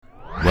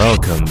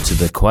welcome to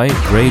the Quite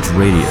Great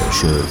Radio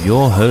Show of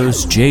your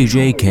host,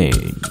 JJ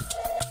Kane.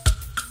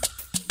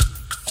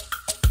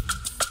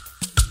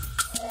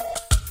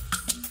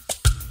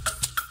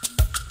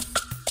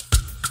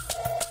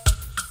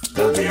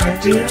 Though the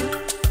idea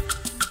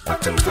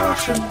of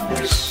conversion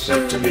is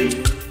said to be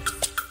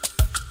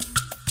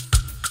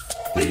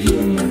the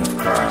union of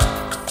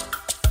Christ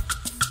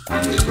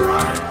and his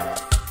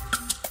bride,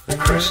 the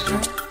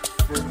Christian,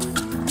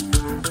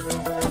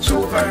 it's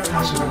all very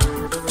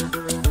possible.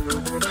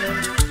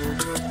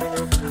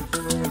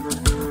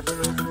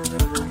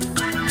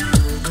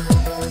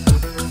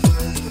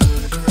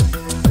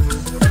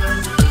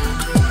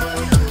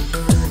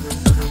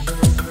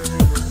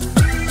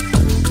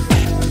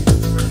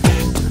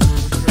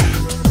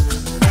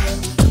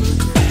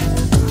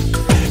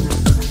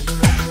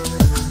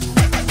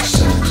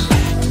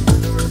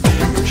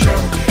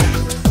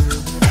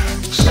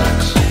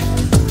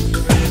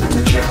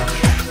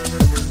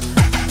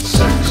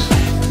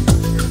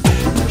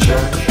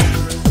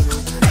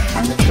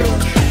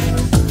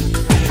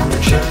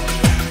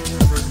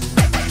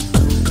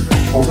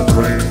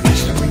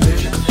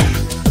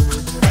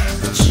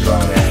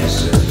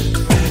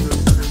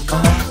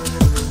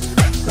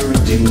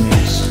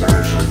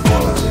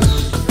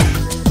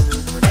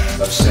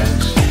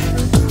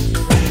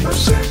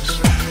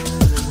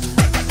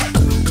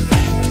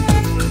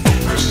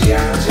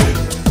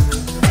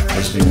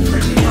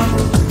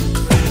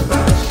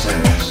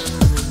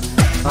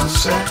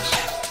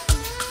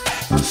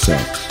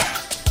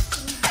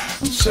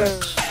 Sex.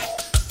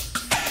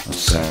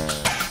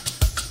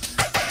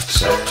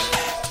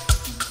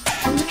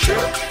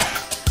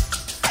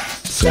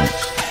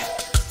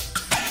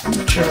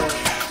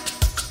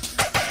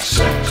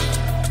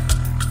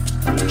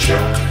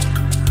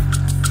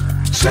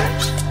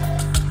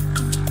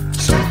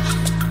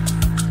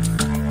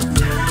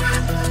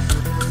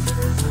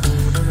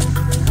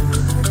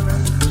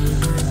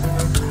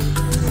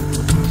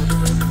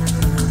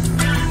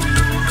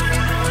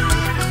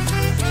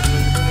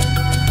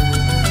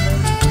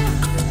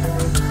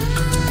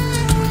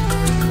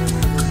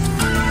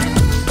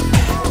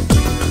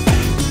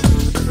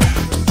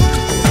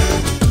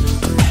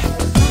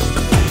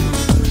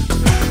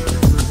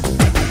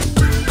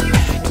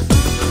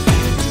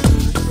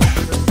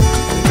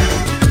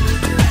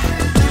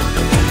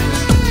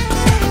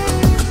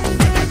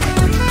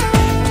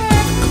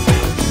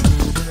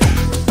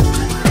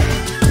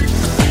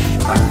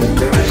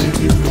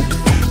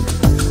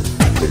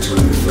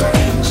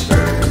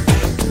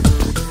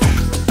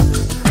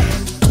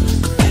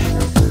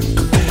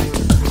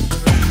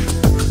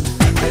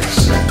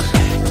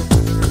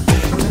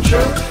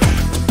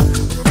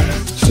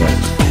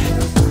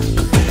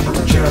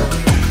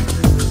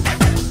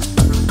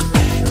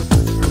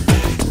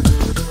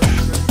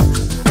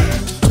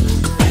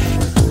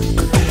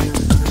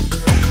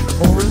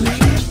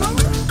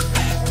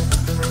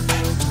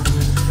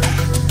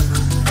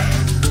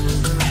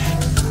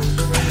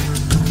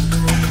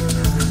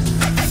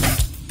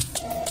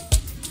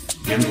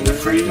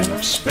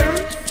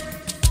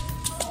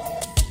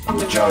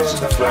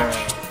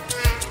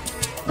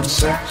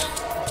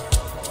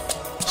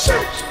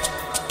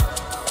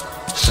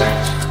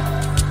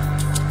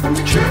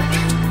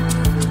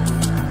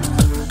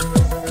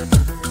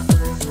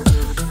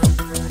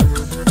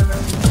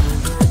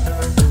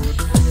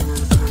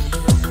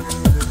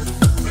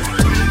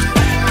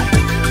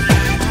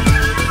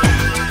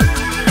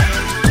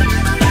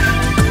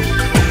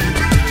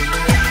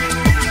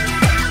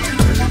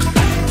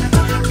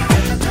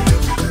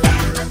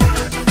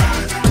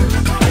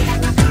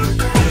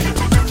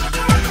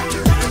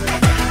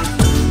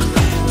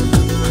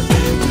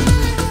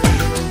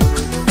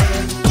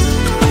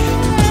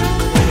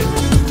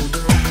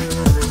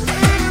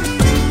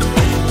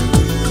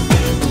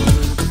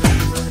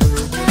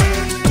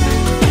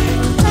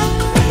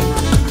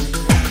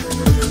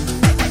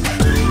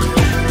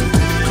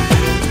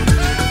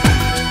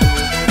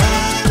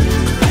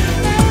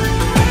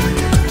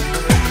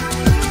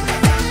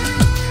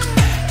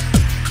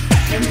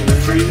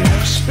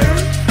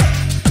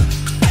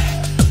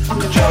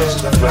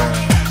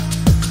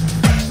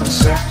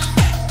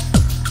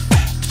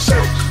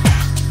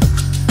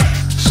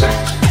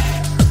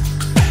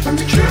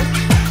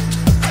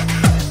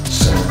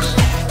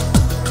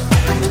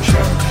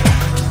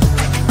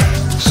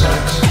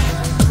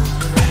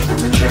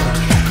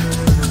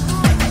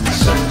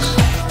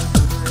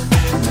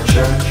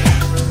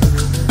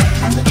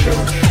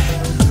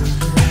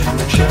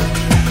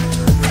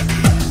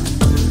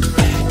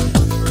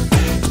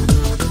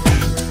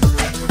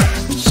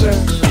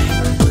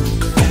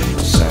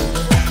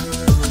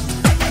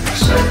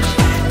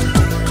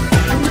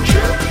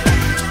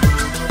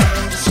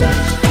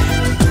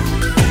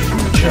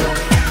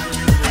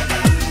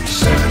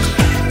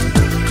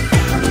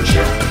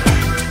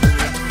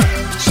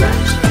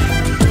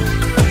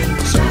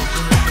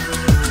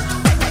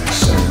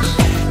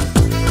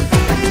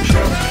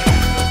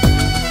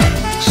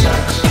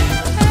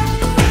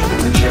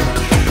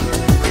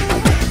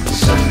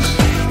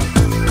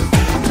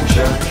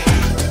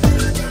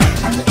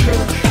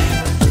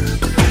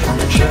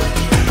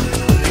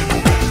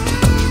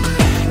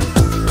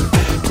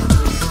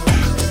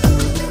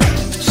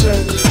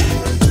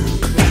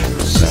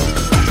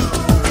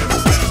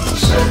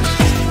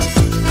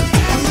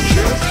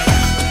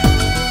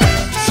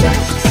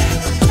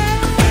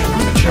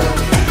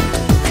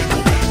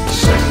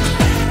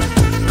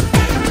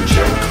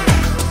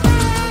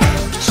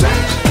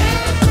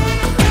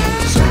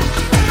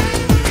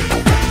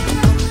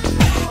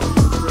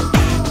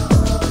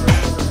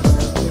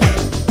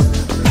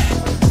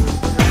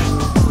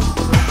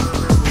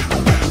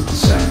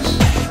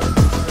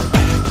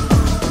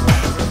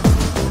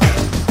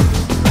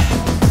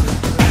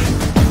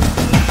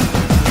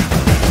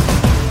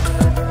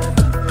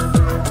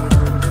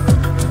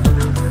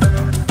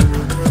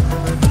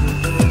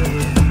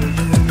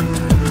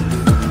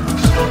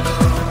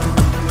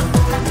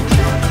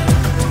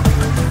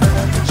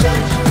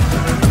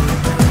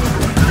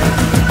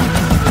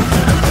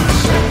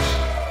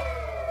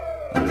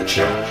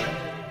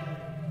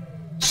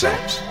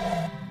 sex.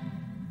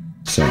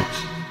 Sex.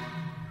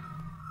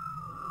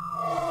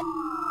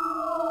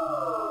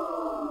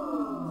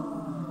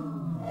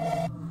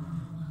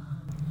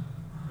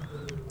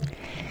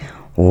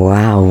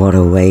 Wow, what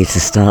a way to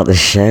start the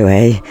show,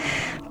 eh?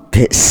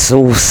 Bit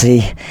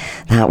saucy.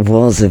 That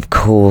was, of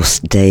course,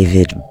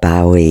 David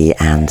Bowie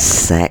and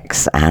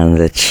Sex and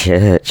the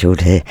Church. Oh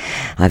dear,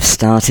 I've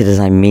started as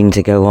I mean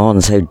to go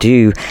on, so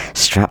do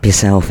strap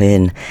yourself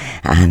in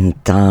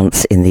and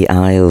dance in the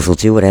aisles, or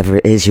do whatever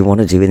it is you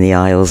want to do in the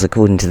aisles.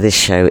 According to this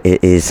show,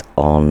 it is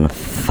on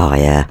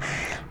fire.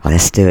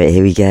 Let's do it.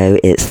 Here we go.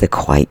 It's the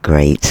Quite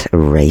Great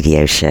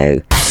Radio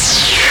Show.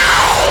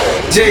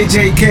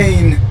 JJ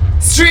Kane,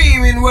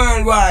 streaming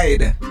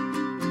worldwide.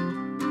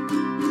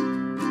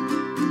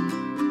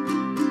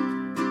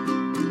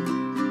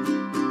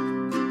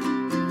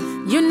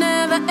 You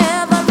never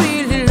ever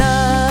really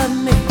loved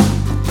me.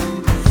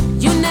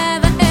 You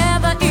never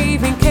ever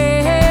even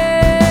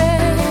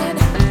cared.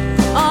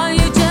 Or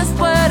you just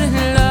weren't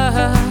in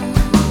love.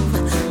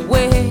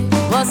 Where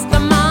was the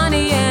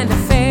money and the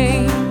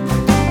fame?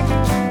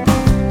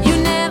 You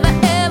never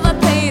ever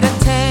paid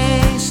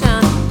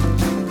attention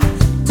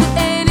to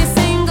any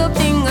single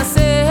thing I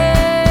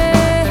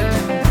said.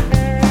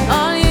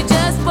 Or you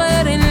just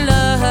weren't in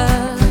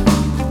love.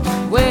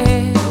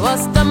 Where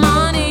was the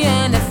money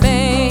and the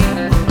fame?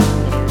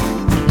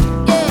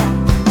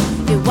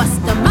 What's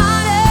the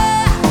money?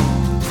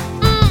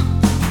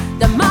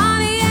 The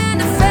money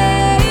and the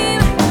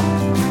fame.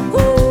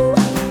 Woo.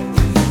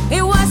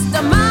 It was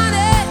the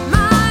money,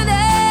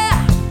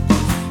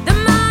 the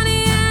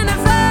money and the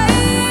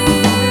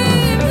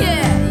fame.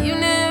 Yeah, you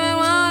never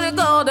wanna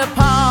go to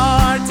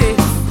parties,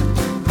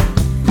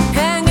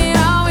 hanging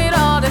out with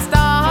all the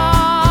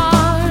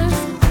stars.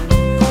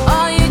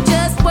 Or you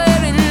just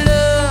were in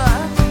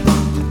love.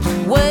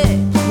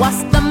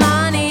 What's the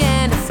money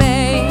and the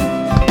fame?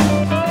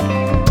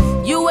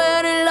 You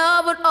were in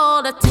love with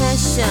all the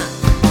tension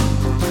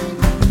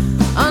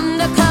on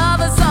the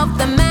covers of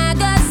the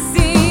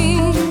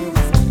magazines,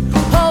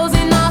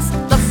 posing as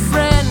the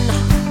friend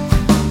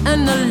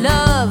and the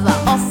lover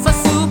of a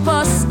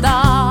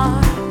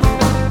superstar.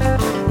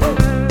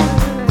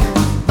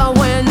 But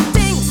when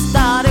things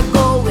started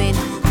going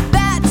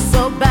bad,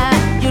 so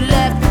bad, you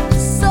left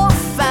so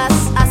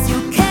fast as you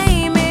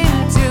came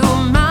into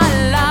my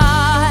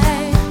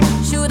life.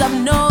 Should have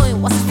known it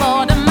was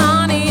for the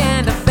money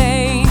and the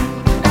fame.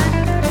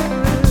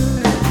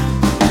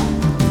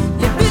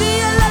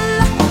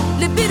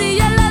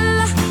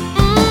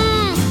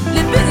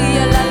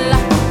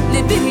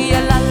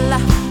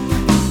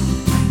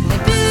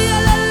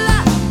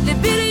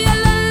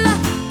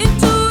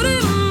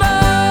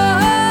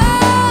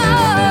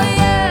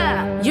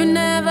 You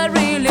never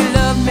really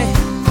loved me.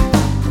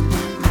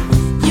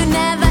 You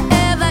never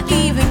ever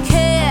even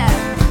cared.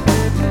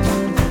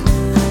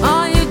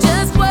 Or you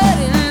just were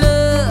in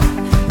love.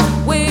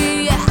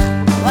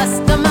 What's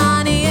the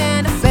money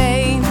and the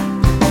fame?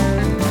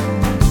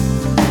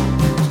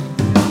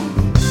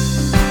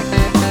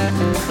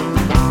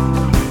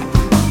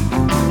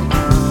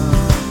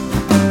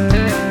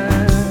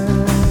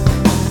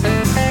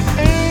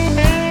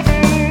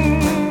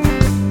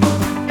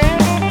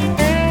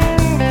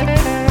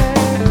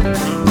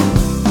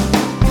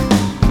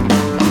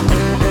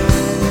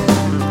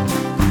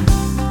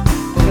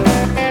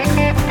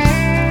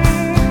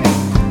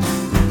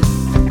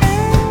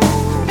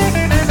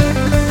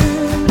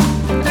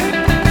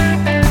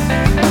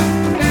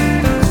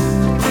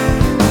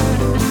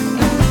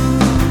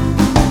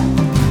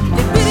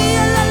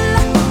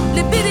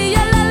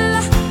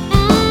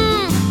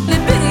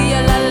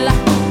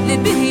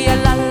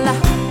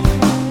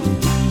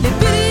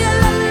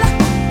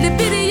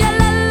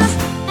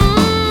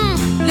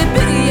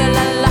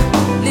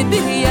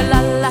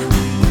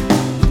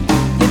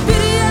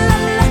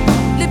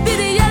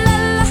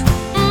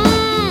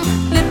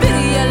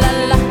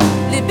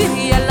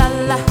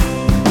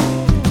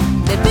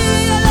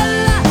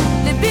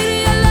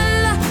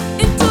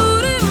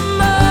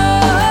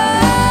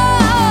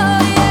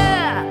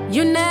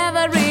 You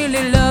never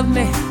really loved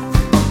me.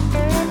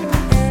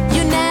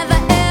 You never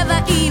ever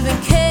even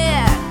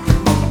cared.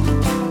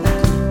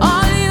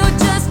 Or you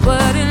just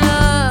were in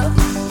love.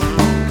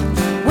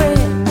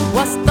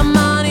 What's the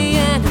money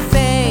and the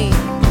fame?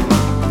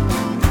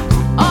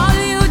 Or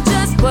you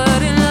just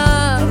were in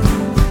love.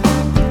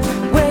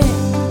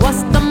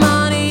 What's the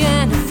money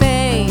and the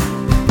fame?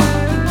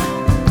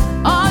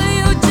 Or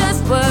you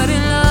just were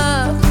in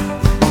love.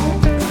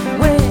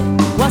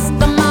 What's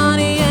the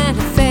money and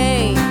the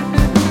fame?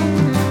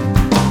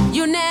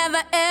 You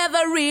never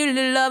ever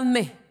really loved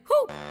me.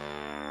 Woo.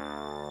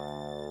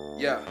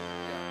 Yeah.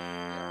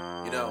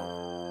 You know,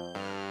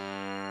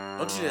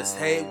 don't you just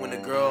hate when a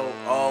girl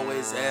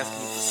always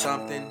asking you for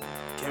something?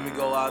 Can we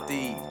go out to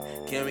eat?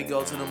 Can we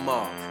go to the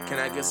mall? Can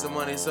I get some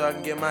money so I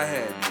can get my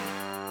hair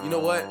done? You know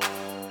what?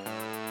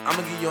 I'm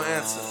gonna give you an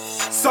answer.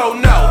 So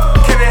no,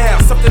 can I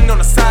have something on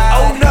the side?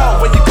 Oh no,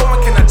 where you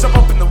going? Can I jump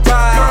up in the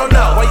ride? Girl,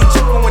 no, why you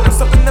tripping when I'm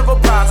something never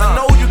buys? I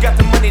know you got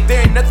the money,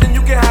 there ain't nothing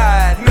you can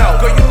hide. No,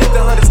 girl, you need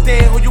to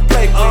understand who you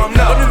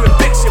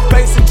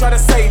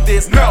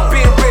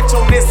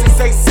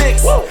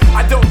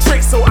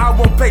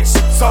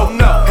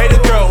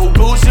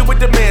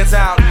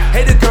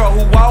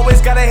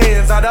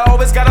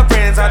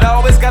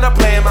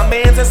playing. My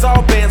mans is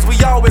all bands, we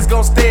always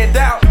gon' stand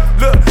out.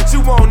 Look, she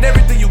want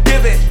everything you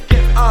give it.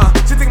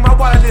 She think my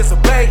wallet is a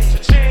bank.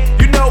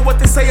 You know what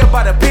they say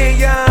about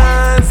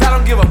opinions. I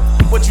don't give a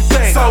what you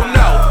think. So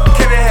no,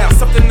 can I have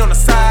something on the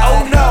side?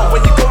 Oh no,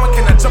 where you going?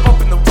 Can I jump up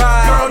in the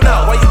ride? Girl,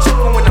 no, why you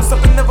tripping when I'm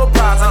something of a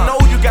prize? I know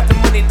you got the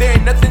money, there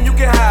ain't nothing you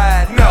can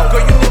hide. No,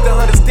 girl, you need to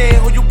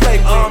understand who you play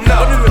with.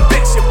 No, don't even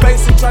fix your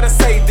face and try to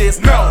say this.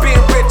 No,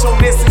 being rich on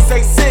this is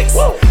A6.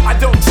 I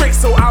don't drink,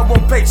 so I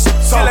won't pay shit.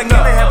 So like,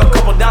 can I have a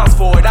couple dollars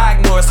for it? I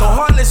ignore it. So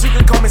heartless, you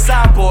can call me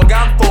Cyborg.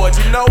 I'm for it.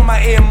 You know my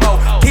MO.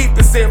 Keep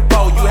it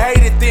simple. You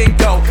hate it, then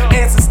go.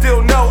 Answer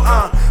still no.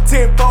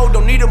 Tenfold,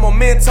 don't need a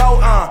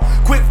memento.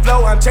 Quick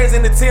flow, I'm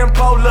changing the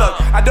tempo. Look,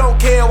 I don't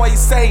care why you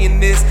saying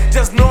this.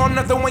 Just know I'm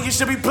not the one you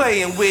should be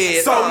playing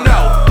with. So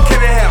no, can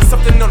I have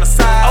something on the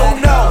side? Oh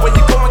no, where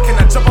you going? Can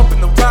I jump up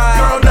in the ride?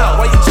 Girl, no,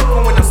 why you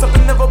tripping when I'm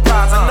something of a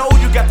prize? I know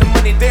you got the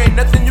money, there ain't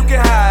nothing you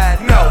can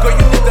hide. No, girl,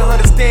 you need to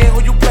understand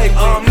who you play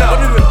with. No,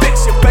 don't even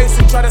fix your face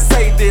and try to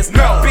say this.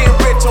 No, being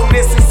rich on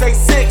this is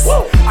A6.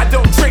 I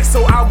don't drink,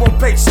 so I won't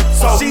pay shit.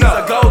 So she's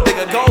a gold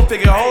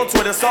digger, on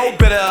Twitter, so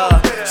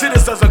bitter. She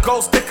deserves a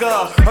gold sticker.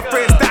 Her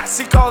friends die,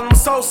 she call them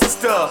soul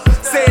sister.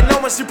 Said no,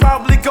 and she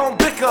probably gon'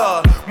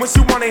 bicker when she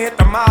wanna hit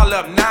the mile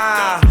up.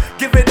 Nah,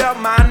 give it up,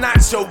 man, not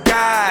your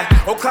guy.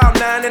 Oh, cloud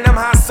nine and I'm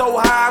high, so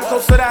high. I'm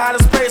close to the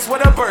hottest place where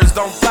the birds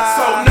don't fly.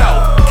 So no,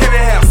 can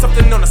I have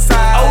something on the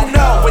side? Oh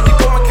no, where you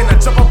going? Can I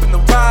jump up in the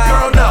ride?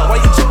 Girl, no, why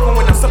you tripping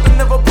when I'm something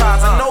of a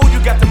prize? I know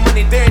you got the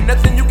money, there ain't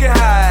nothing you can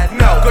hide.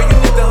 No, girl, you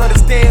need to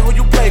understand who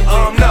you play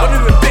with. No,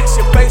 don't even fix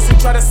your face and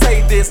try to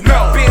say this.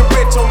 No, being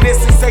rich on this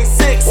is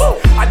A6.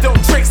 I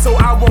don't drink, so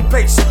I won't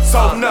pay shit.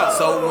 So no.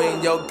 So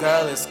when your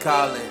girl is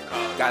calling,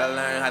 gotta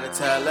learn how to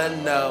tell her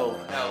no.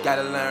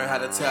 Gotta learn how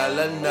to tell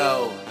her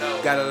no.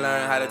 Gotta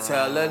learn how to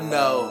tell her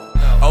no.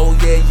 Oh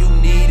yeah, you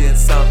needin'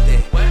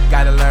 something.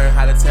 Gotta learn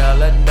how to tell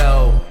her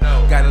no.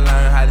 Gotta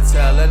learn how to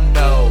tell her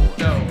no.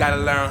 Gotta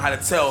learn how to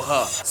tell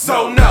her.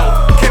 So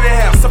no, can I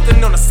have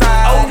something on the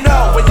side? Oh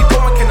no, where you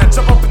going? Can I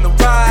jump up in the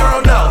ride?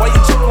 Girl, no, why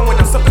you tripping when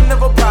I'm something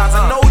of a prize?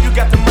 I know you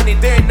got the money,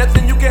 there ain't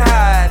nothing you can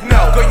hide.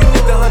 No, girl, you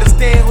need to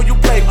understand who you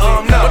play with.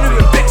 No, don't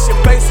even fix your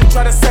face and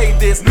try to say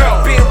this.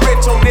 No, being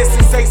rich on this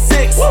is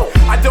A6.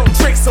 I don't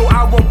drink, so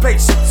I won't pay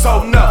shit.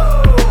 So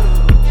no.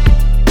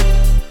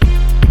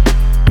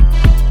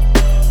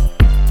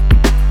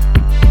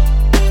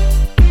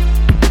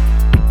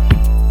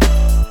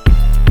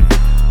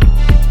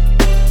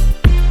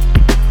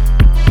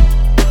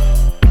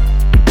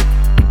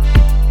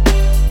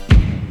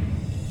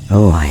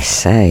 Oh, I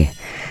say,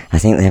 I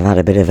think they've had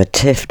a bit of a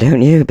tiff,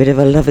 don't you? A bit of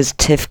a lover's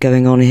tiff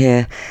going on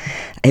here.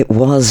 It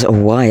was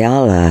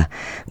Whyalla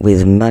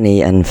with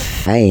Money and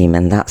Fame,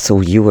 and that's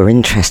all you were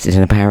interested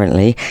in,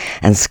 apparently.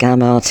 And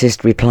Scam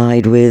Artist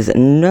replied with,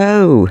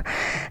 no,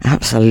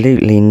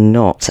 absolutely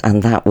not.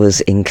 And that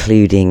was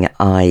including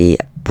I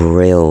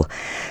Brill.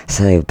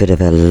 So a bit of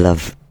a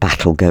love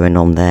battle going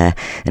on there,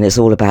 and it's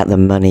all about the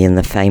money and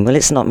the fame. Well,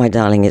 it's not, my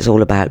darling, it's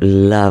all about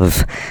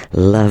love.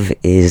 Love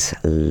is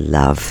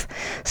love.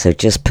 So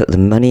just put the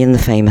money and the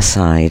fame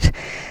aside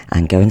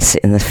and go and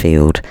sit in the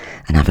field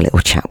and have a little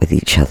chat with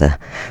each other.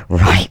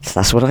 Right,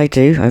 that's what I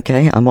do.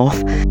 Okay, I'm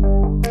off.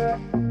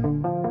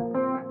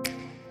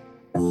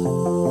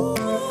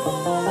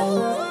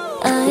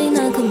 I ain't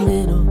not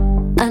committal.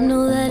 I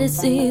know that it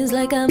seems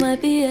like I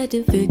might be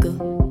acting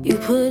fickle. You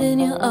put in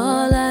your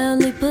all, I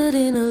only put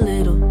in a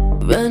little.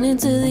 Running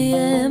to the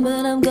end,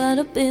 but I'm caught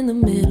up in the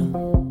middle.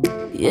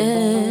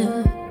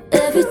 Yeah.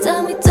 Every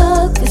time we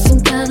talk, it's some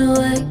kind of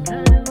way.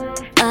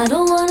 I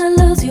don't wanna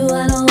lose you,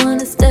 I don't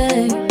wanna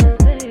stay.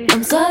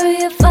 I'm sorry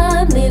if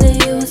I'm leading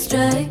you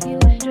astray.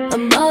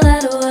 I'm all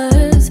out of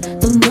words,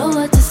 don't know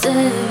what to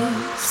say.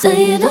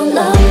 Say you don't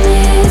love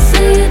me,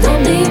 say you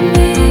don't need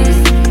me.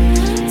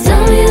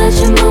 Tell me that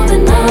you're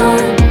moving on.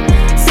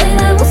 Say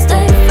that we'll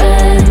stay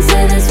friends,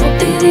 say this will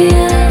be the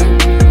end.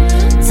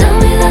 Tell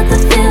me that the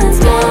feeling's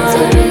gone.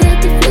 Tell me that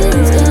the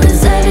feeling's gone.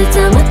 'Cause every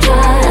time I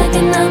try, I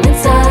get numb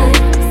inside.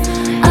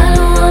 I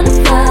don't wanna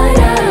fight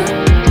out.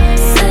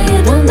 Say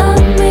you don't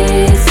love me,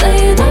 say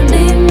you don't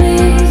need me.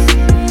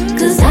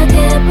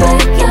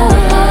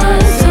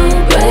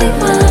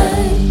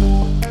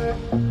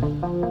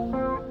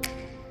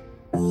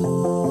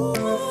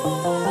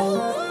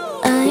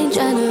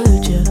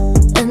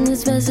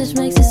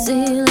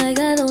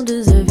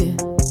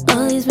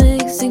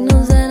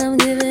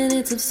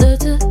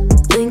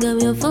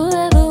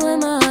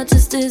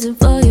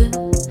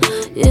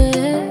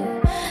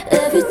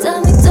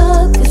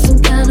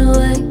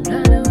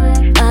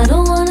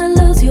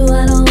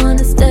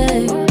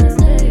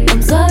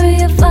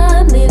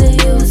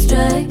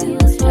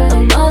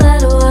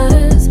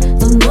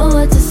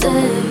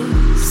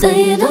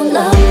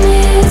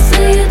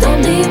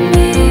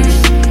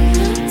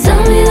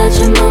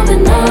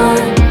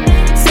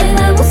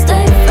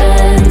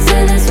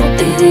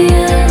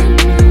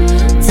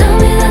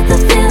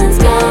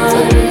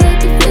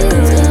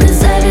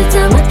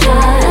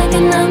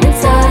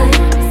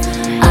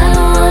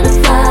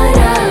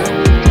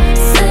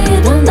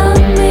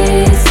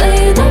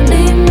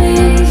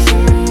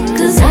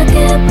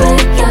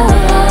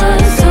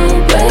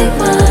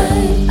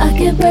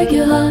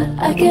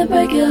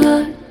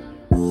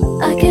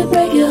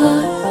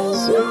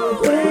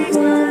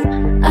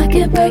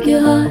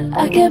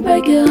 can't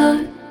break your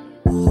heart.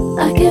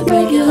 I can't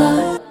break your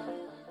heart.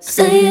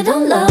 Say you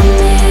don't love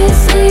me,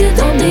 say you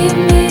don't need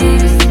me.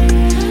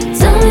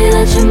 Tell me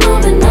that you're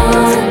moving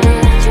on.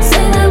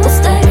 Say that we'll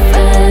stay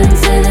friends,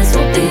 say this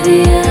will be the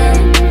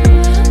end.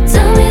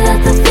 Tell me that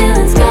the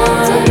feeling's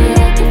gone.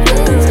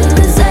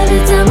 Cause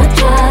every time I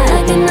try, I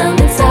get numb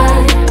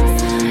inside.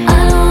 I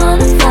don't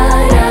wanna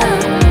fight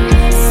out.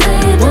 Say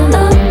you don't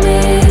love me,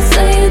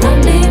 say you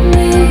don't need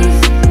me.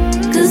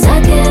 Cause I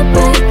can't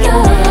break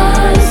your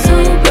heart, so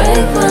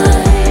break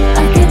mine.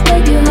 I can't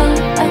break your heart,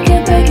 I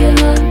can't break your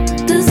heart.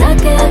 Cause I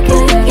can't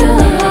break your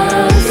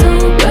heart, so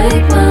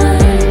break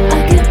mine. I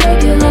can't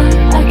break your heart,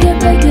 I can't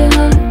break your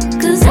heart.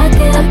 Cause I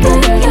can't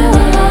break your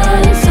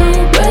heart, so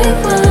break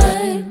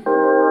mine.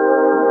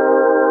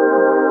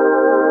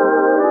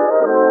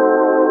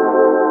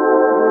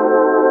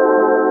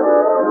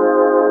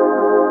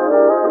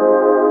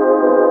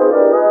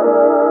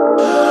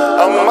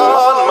 I'm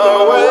on my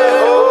way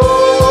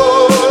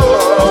home.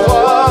 I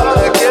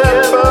wanna get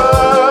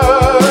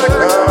back.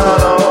 I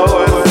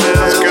know it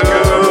feels good,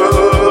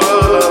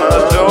 and I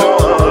don't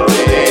wanna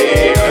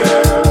leave.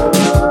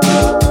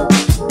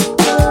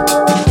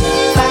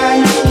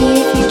 Fire at me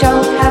if you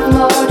don't have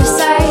more to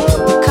say.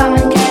 Come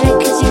and get it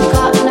cause you've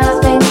got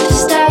nothing to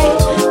stay.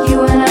 You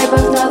and I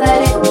both know that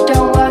it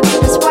don't work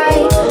this way.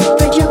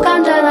 Put your gun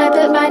down, I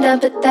put mine down,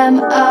 put them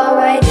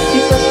away. We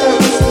both got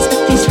reasons,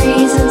 but these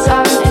reasons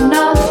aren't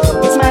enough.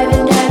 It's my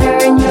vendetta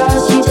and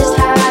yours, you just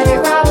had it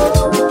rough.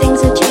 But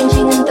things are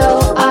changing and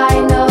though I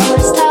know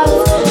it's tough.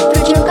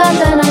 Put your gun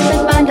down, I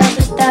put mine down,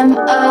 put them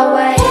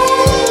away.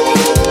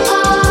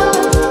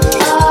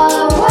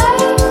 Away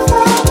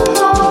from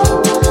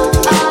home.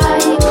 I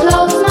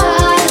close my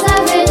eyes, I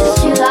miss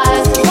you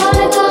like I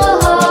wanna go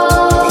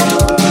home.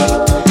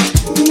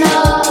 No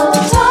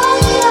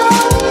time, no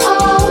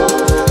home.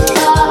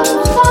 The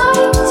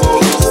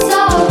fighting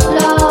so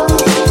long.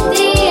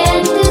 The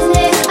end is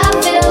near, I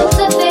feel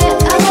the fear,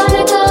 I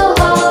wanna go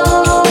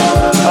home.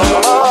 I'm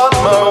on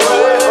my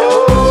way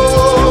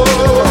home.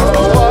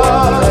 I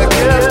wanna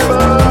get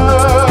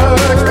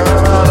back.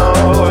 I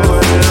know it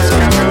feels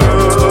good,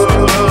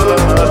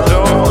 and I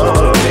don't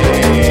wanna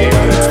leave.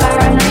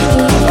 Fire at me if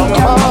you I'm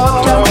don't, on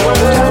my don't,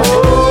 way don't. home.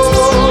 I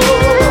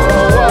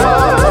wanna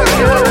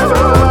get back. I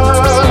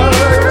know it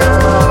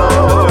feels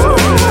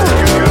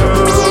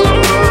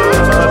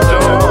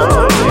good, and I don't wanna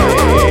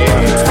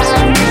leave. Fire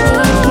at me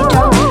if you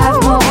don't have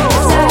more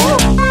to say.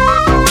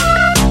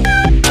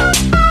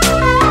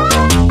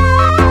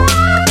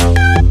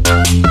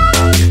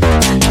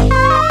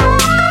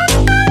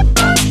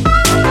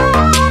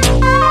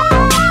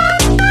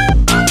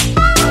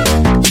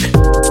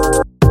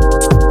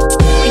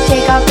 We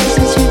take our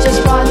prisoners who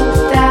just want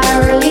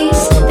their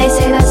release. They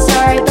say that's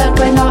sorry, but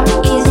we're not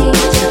easy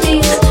to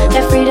please.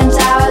 Their freedom's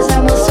ours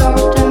and we'll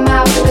sort them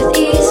out with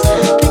ease.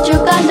 Put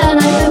your gun down,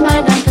 I put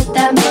mine down, put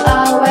them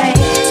away.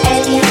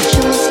 Any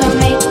action will still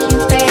make you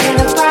pay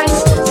the price.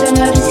 So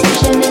no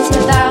decision is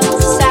without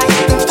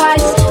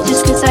sacrifice.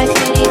 Just cause I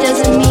pity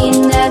doesn't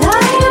mean that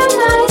I am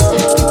nice.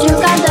 Put your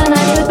gun down,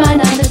 I put mine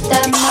down, put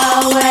them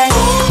away.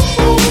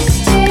 These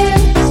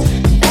tears,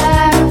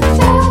 they're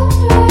filled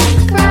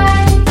with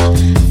rage.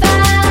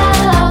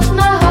 Fell off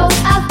my horse,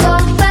 I've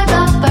got back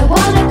up, I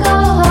wanna go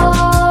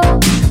home.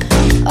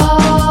 Oh,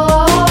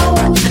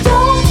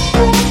 don't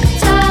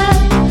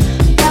pretend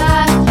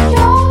that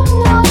you're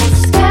not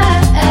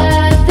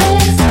scared.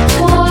 This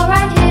war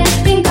right here's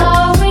been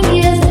going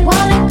years, I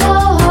wanna go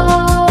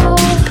home.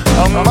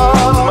 I'm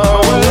on my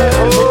way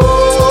home.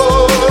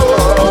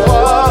 I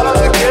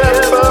wanna get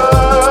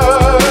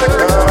back.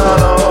 I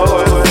know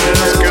it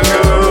feels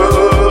good,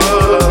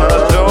 and I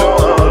don't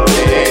wanna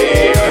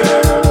leave.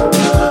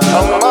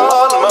 I'm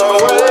on my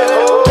way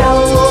home.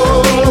 Don't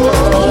think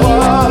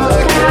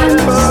you can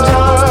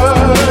stop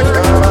me.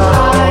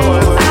 I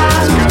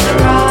am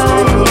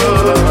trying,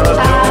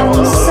 I'm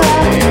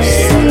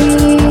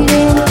succeeding.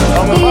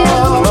 You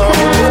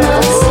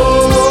cannot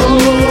see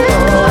me.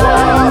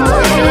 I'm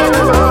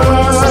invisible, and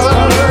I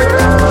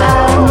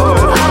don't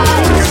stop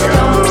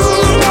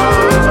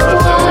wanna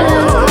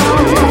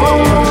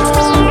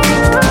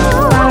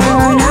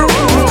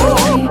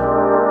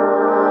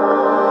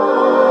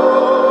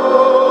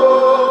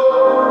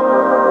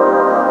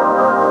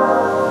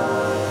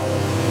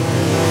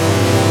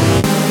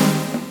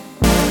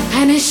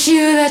An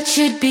issue that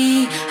should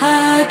be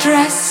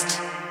addressed.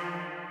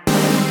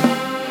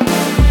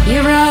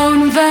 Your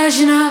own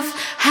version of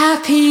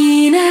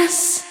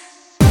happiness.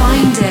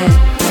 Find it.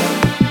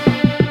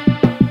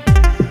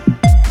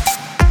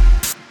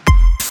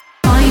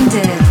 Find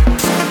it.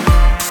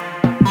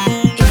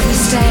 If we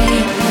stay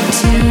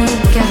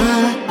together,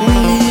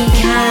 we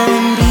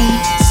can be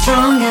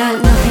stronger.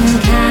 Nothing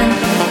can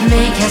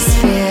make us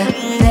fear.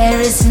 There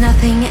is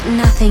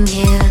nothing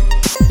here.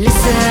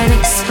 Listen,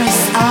 express,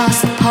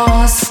 ask,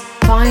 pause.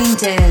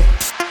 Find it,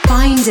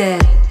 find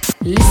it.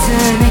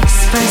 Listen,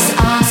 express,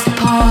 ask,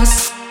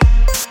 pause.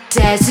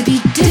 Dare to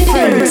be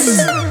different.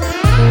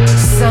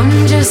 Some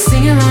just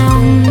sing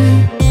along,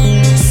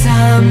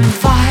 some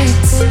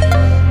fight.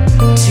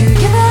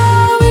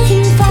 Together we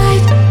can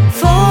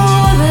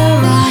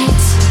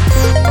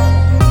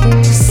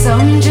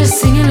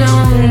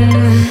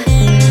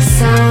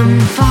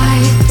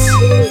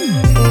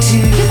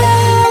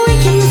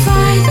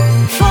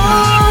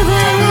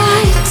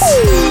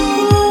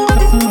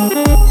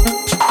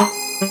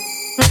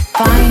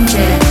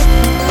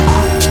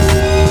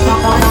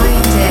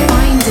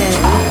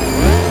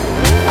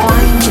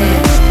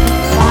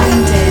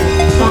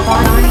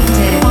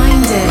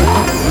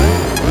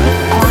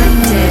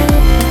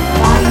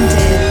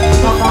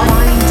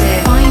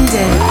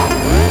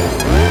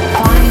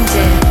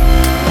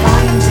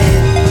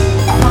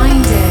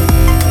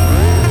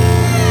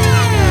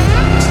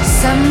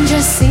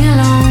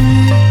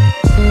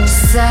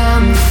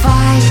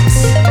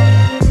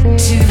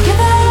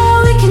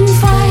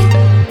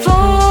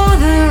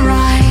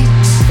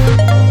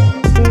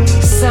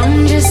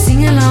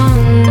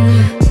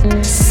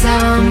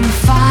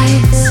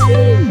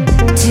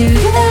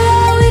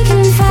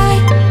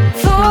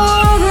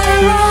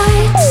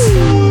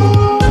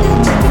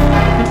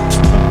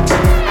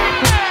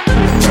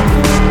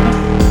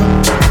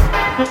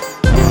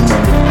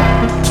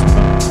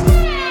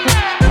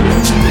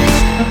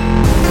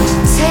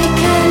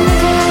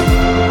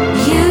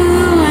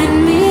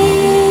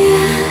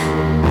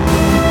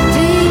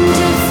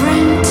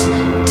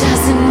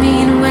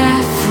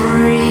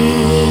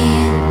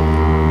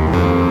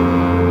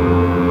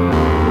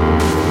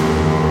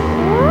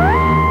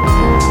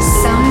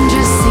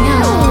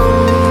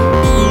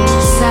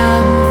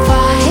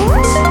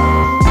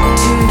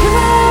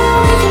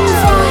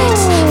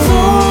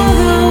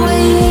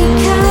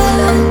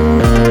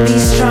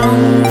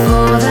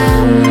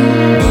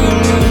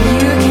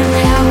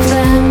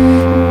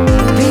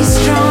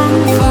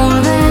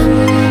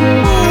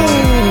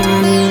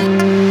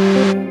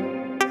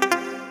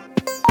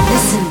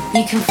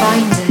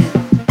find it.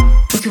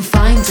 You can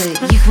find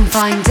it. You can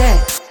find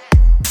it.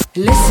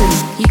 Listen,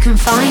 you can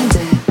find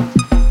it.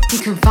 You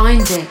can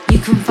find it. You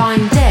can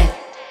find it.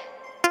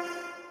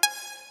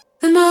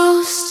 The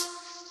most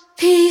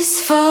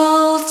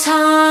peaceful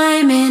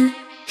time in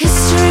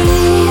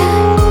history.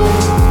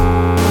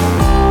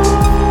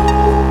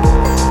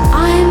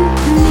 I'm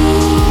me.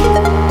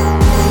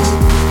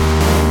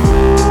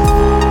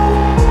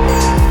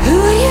 Who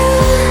are you?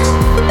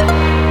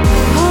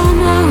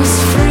 Almost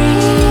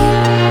free.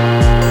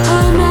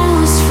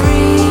 Almost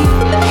free.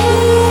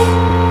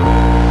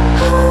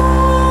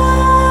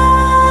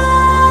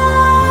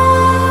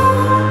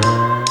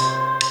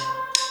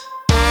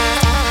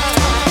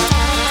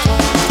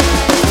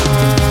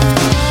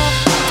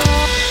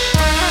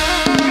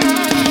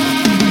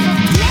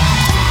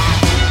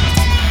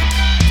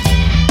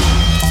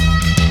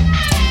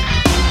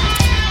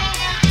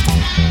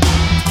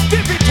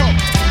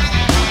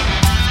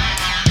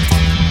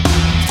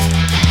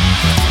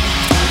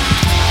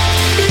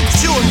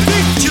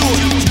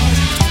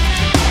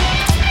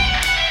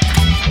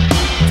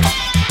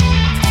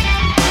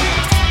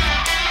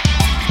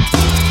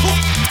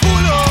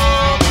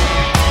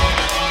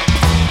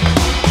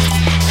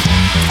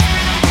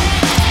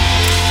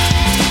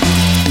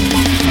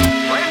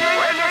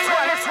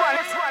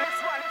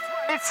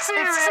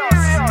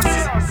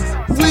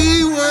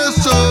 We were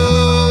so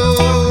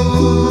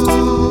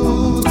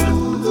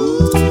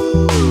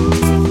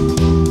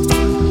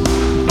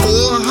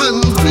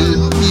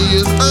 400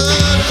 years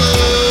ago.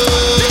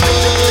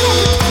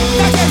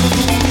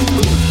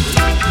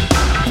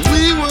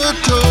 We were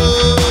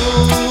told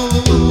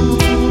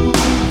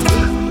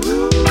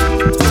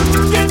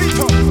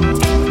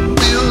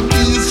build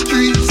these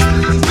streets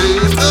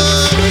made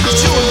of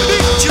gold.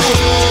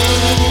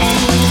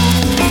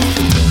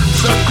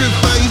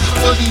 Sacrifice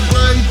for the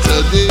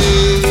brighter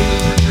day.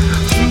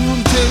 Soon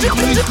take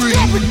me free.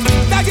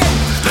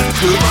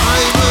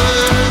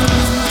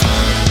 Survivors,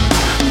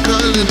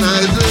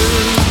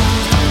 colonizers,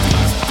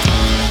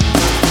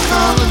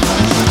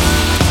 colonizers.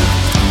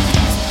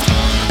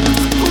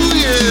 Oh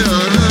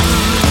yeah.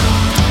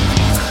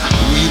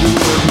 We the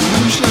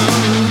revolution,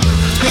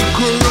 hate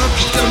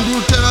corruption,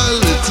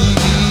 brutality.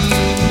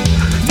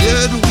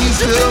 Yet we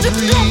still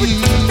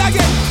free.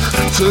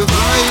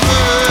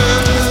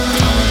 Survivors,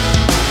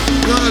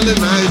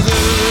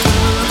 colonizers,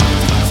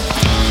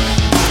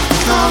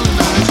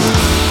 colonizers.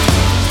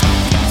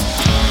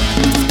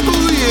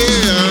 Oh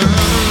yeah.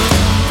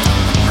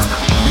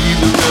 We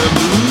the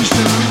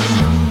revolution.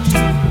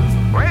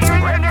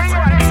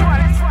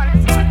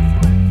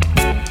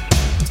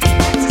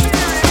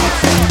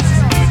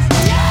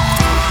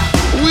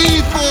 We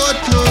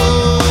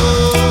foretold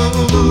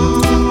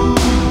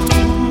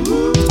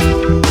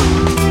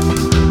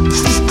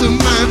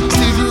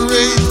systematic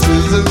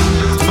racism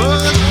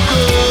must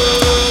go.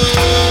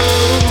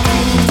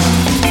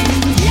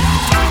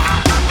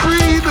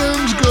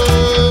 Freedom's go.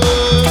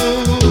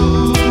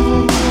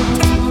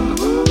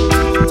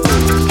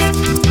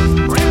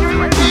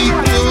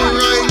 Equal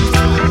rights,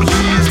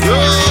 please go.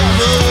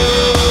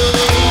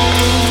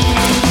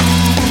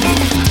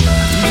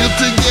 Live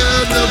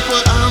together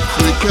for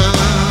Africa,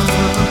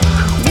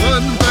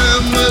 one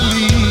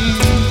family.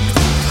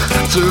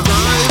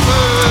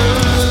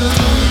 Survivors,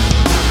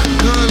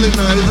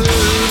 colonizers,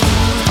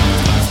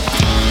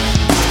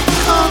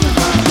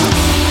 colonizers.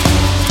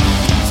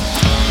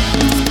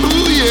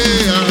 Oh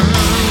yeah.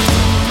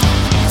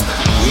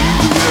 We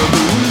the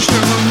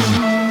revolution.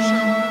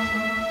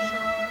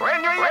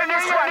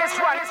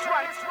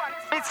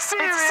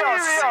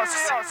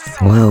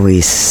 Well,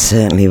 we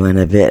certainly went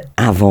a bit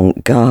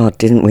avant-garde,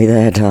 didn't we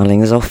there,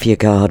 darlings? Off your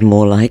guard,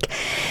 more like.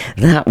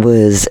 That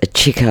was a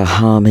Chica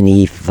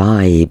Harmony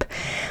Vibe,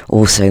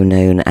 also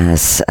known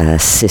as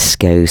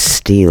Cisco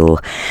Steel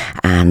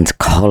and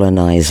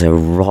Colonizer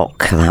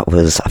Rock. That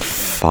was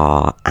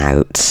far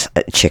out.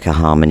 Chica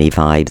Harmony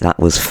Vibe, that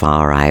was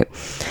far out.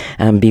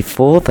 And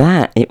before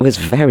that, it was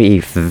very,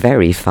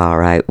 very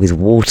far out with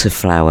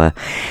Waterflower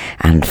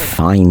and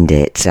Find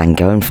It. And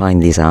go and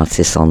find these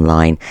artists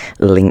online.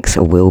 Links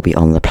will be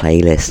on the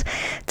playlist.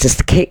 Just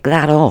to kick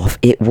that off,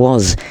 it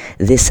was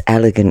This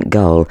Elegant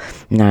Gull.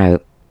 Now,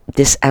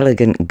 This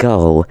Elegant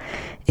Gull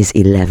is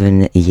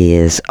 11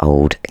 years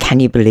old. Can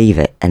you believe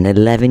it? An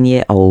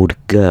 11-year-old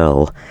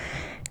girl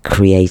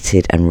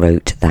created and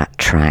wrote that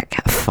track,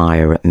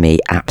 Fire at Me.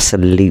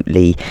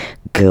 Absolutely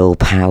girl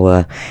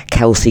power.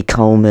 Kelsey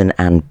Coleman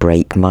and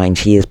Break Mine.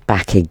 She is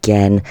back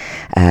again.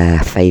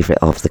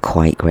 Favourite of the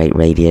Quite Great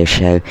radio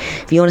show.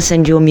 If you want to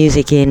send your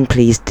music in,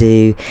 please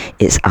do.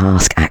 It's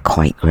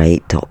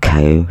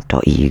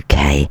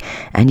ask@quitegreat.co.uk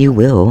and you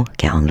will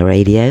get on the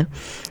radio.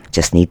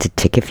 Just need to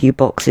tick a few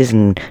boxes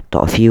and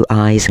dot a few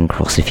I's and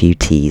cross a few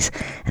T's,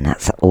 and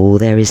that's all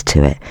there is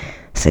to it.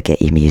 So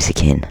get your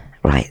music in.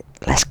 Right,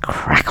 let's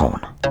crack on.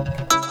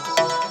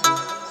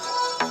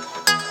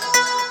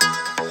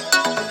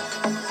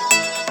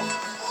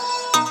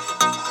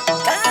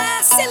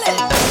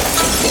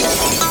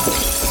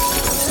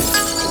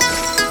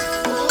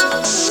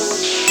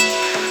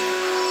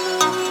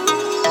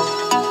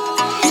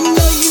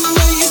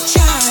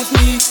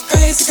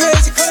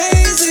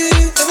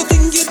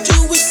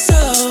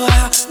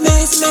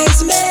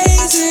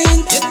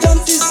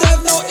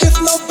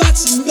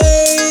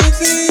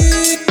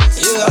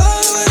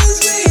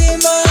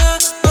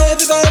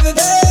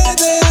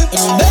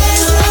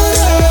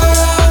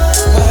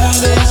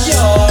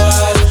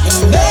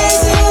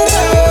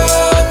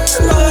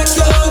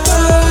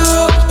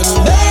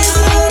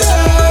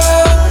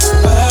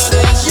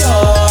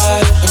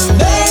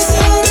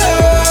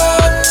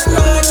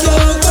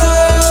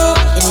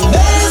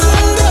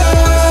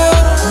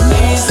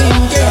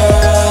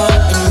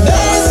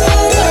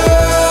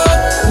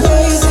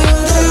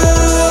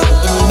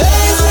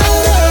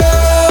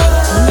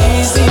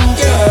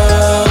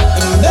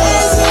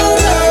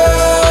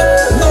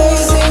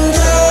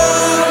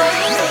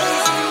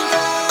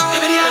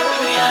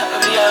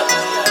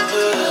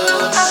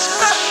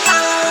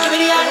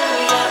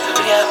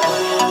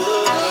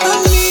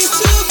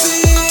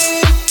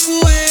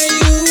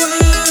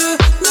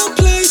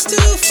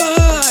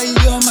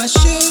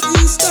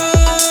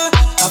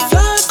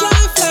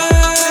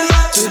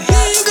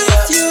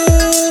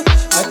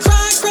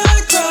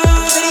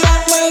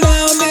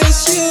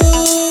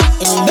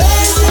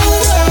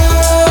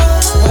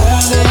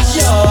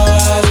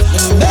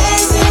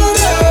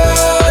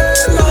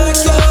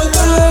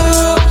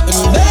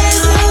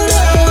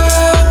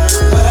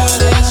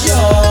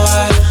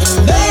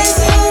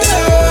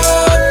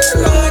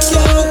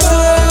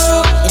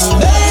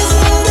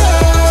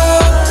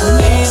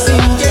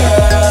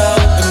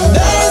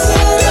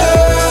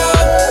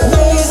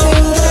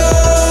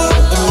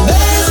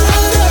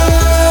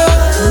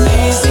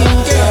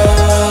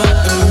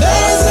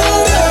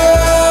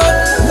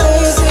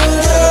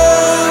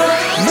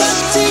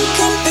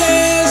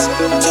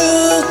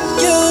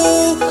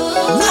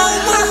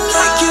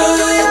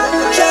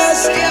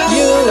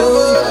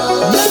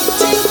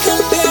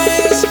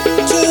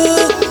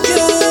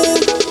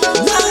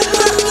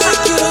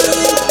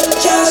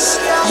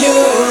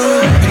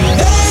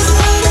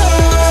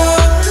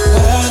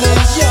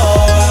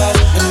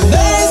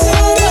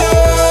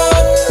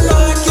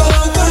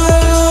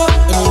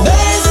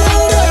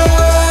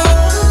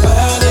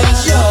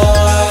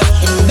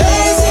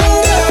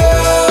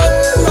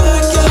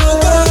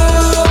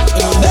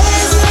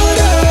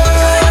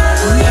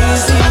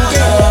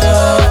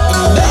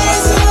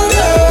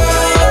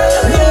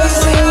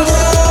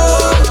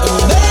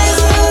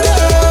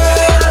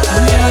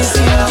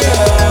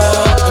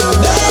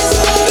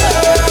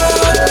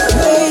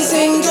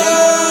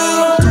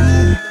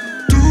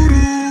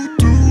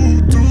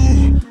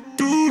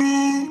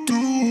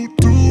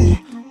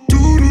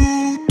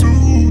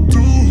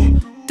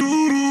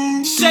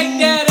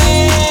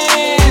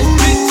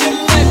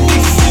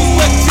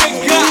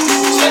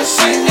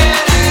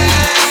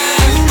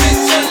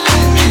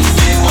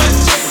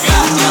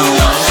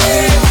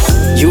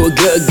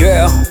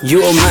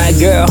 You are my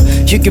girl.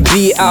 You could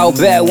be out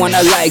bad when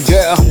I like,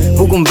 girl.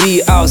 Who gon'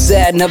 be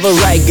outside? Never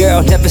right,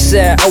 girl. Never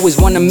sad. Always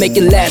wanna make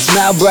it last.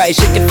 Smile bright,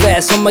 shake it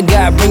fast. Oh my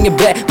God, bring it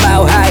back.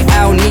 Mile high,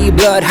 I don't need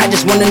blood. I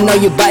just wanna know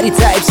your body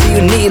type. So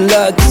you need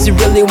love, cause you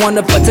really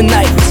wanna fuck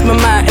tonight. It's my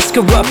mind, it's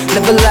corrupt.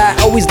 Never lie,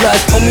 always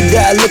lust. Oh my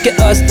God, look at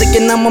us.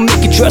 Thinking I'ma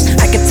make you trust.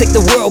 I can take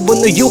the world,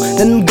 but no you,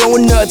 then I'm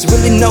going nuts.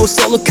 Really no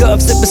solo cup.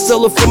 Sipping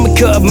solo from a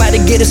cup. Might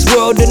have get this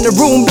world in the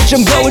room, bitch,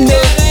 I'm going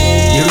up.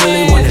 You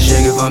really wanna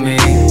shake it for me?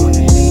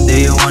 Do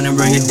you wanna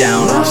bring it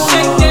down?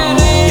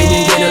 Can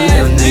you get a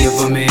little nigga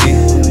for me?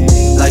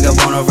 Like a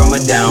boner from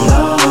a down.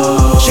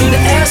 Shake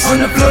the ass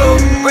on the floor,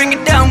 bring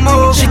it down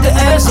more. Shake the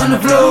ass on the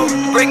floor,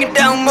 bring it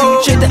down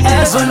more. Shake the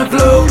ass on the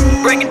floor,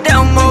 bring it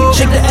down more.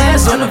 Shake the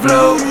ass on the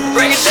floor,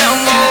 bring it down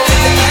more.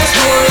 Shake the ass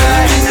for a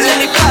ride, let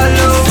me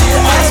follow. Shake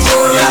the ass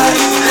for a ride,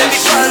 let me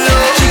follow.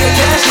 She got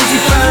cash and she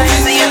fine,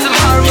 see you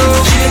tomorrow.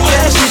 She got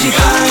cash and she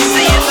fine,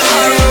 see you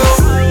tomorrow.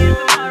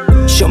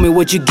 Show me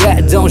what you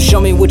got, don't show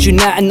me what you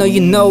not. I know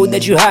you know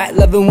that you hot,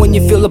 loving when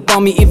you feel up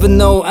on me. Even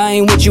though I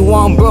ain't what you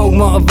want, broke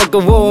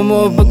motherfucker, whoa,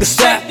 motherfucker,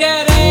 stop.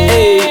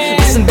 Hey,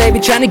 listen baby,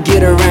 tryna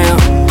get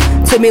around.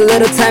 Took me a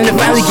little time to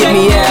finally get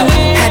me out.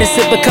 Had to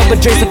sip a couple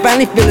drinks to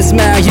finally feel a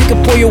smile. You can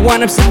pour your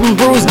wine, I'm sipping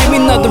brews, give me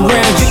another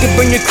round. You can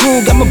bring your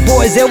crew, got my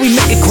boys, yeah, we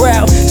make a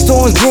crowd.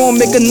 Storms brewing,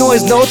 make a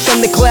noise, no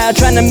thundercloud.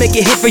 Tryna make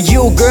it hit for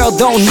you, girl,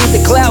 don't need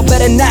the cloud.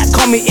 Better not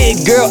call me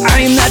it, girl,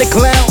 I am not a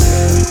clown.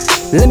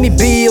 Let me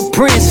be your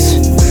prince.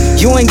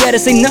 You ain't gotta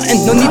say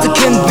nothing, no need to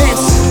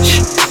convince.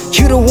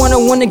 You the one I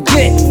wanna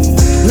get,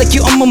 like you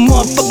on my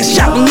motherfucking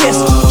shopping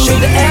list. Shake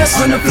the ass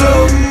on the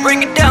floor,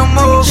 bring it down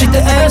more. Shake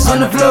the ass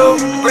on the floor,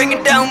 bring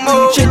it down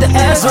more. Shake the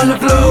ass on the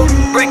floor,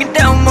 bring it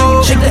down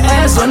more. Shake the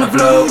ass on the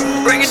floor,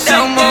 bring it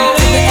down more.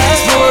 Shake the ass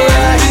for a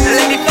ride,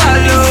 let me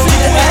follow.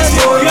 Shake the ass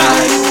for a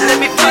ride, let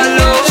me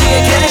follow. She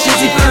got cash and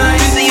she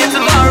fine, see you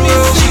tomorrow.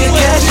 She got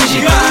cash and she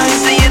fine,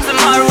 see you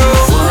tomorrow.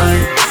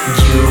 What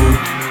you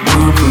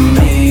want from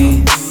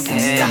me?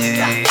 Hey,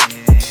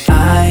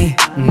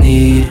 I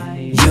need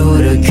you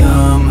to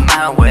come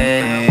my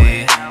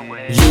way.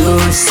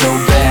 You're so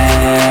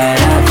bad,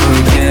 I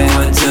forget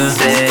what to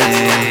say.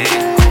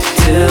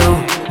 Till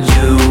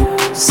you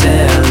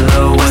say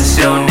hello, what's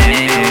your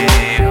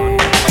name?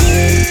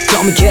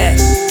 Call me cat,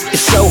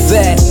 it's so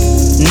bad.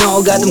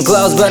 No, got them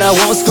gloves, but I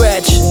won't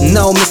scratch.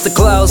 No, Mr.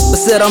 Claus, but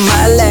sit on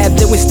my lap.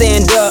 Then we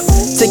stand up,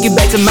 take you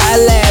back to my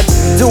lab.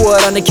 Do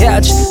it on the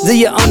couch, do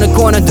it on the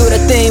corner. Do the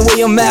thing with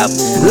your mouth,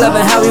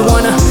 loving how we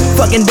wanna.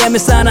 Fucking damn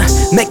it, sauna,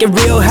 make it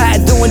real hot.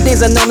 Doing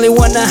things I normally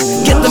wanna,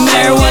 get the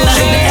marijuana.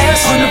 Shake the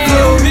ass on the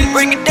floor,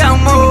 bring it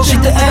down more.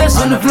 Shake the ass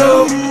on the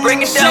floor,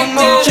 bring it down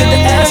more. Shake the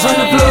ass on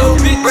the floor,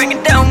 bring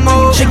it down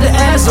more. Shake the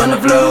ass on the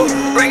floor,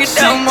 bring it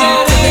down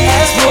more. Shake the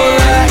ass for a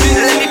ride,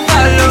 let me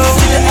follow.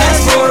 Shake the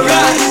ass for a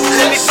ride,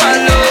 let me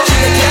follow. She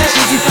got cash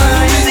and she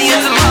fine, see you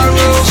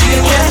tomorrow. She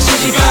got cash and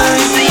she fine,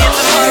 see you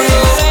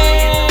tomorrow.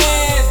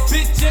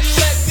 Bitch, and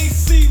let me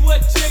see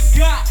what you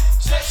got.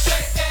 Just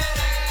shake that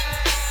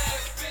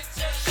ass, bitch,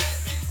 and let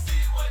me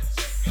see what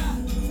you got.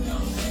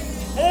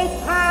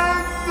 Open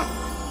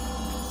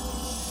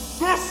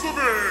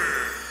Sesame!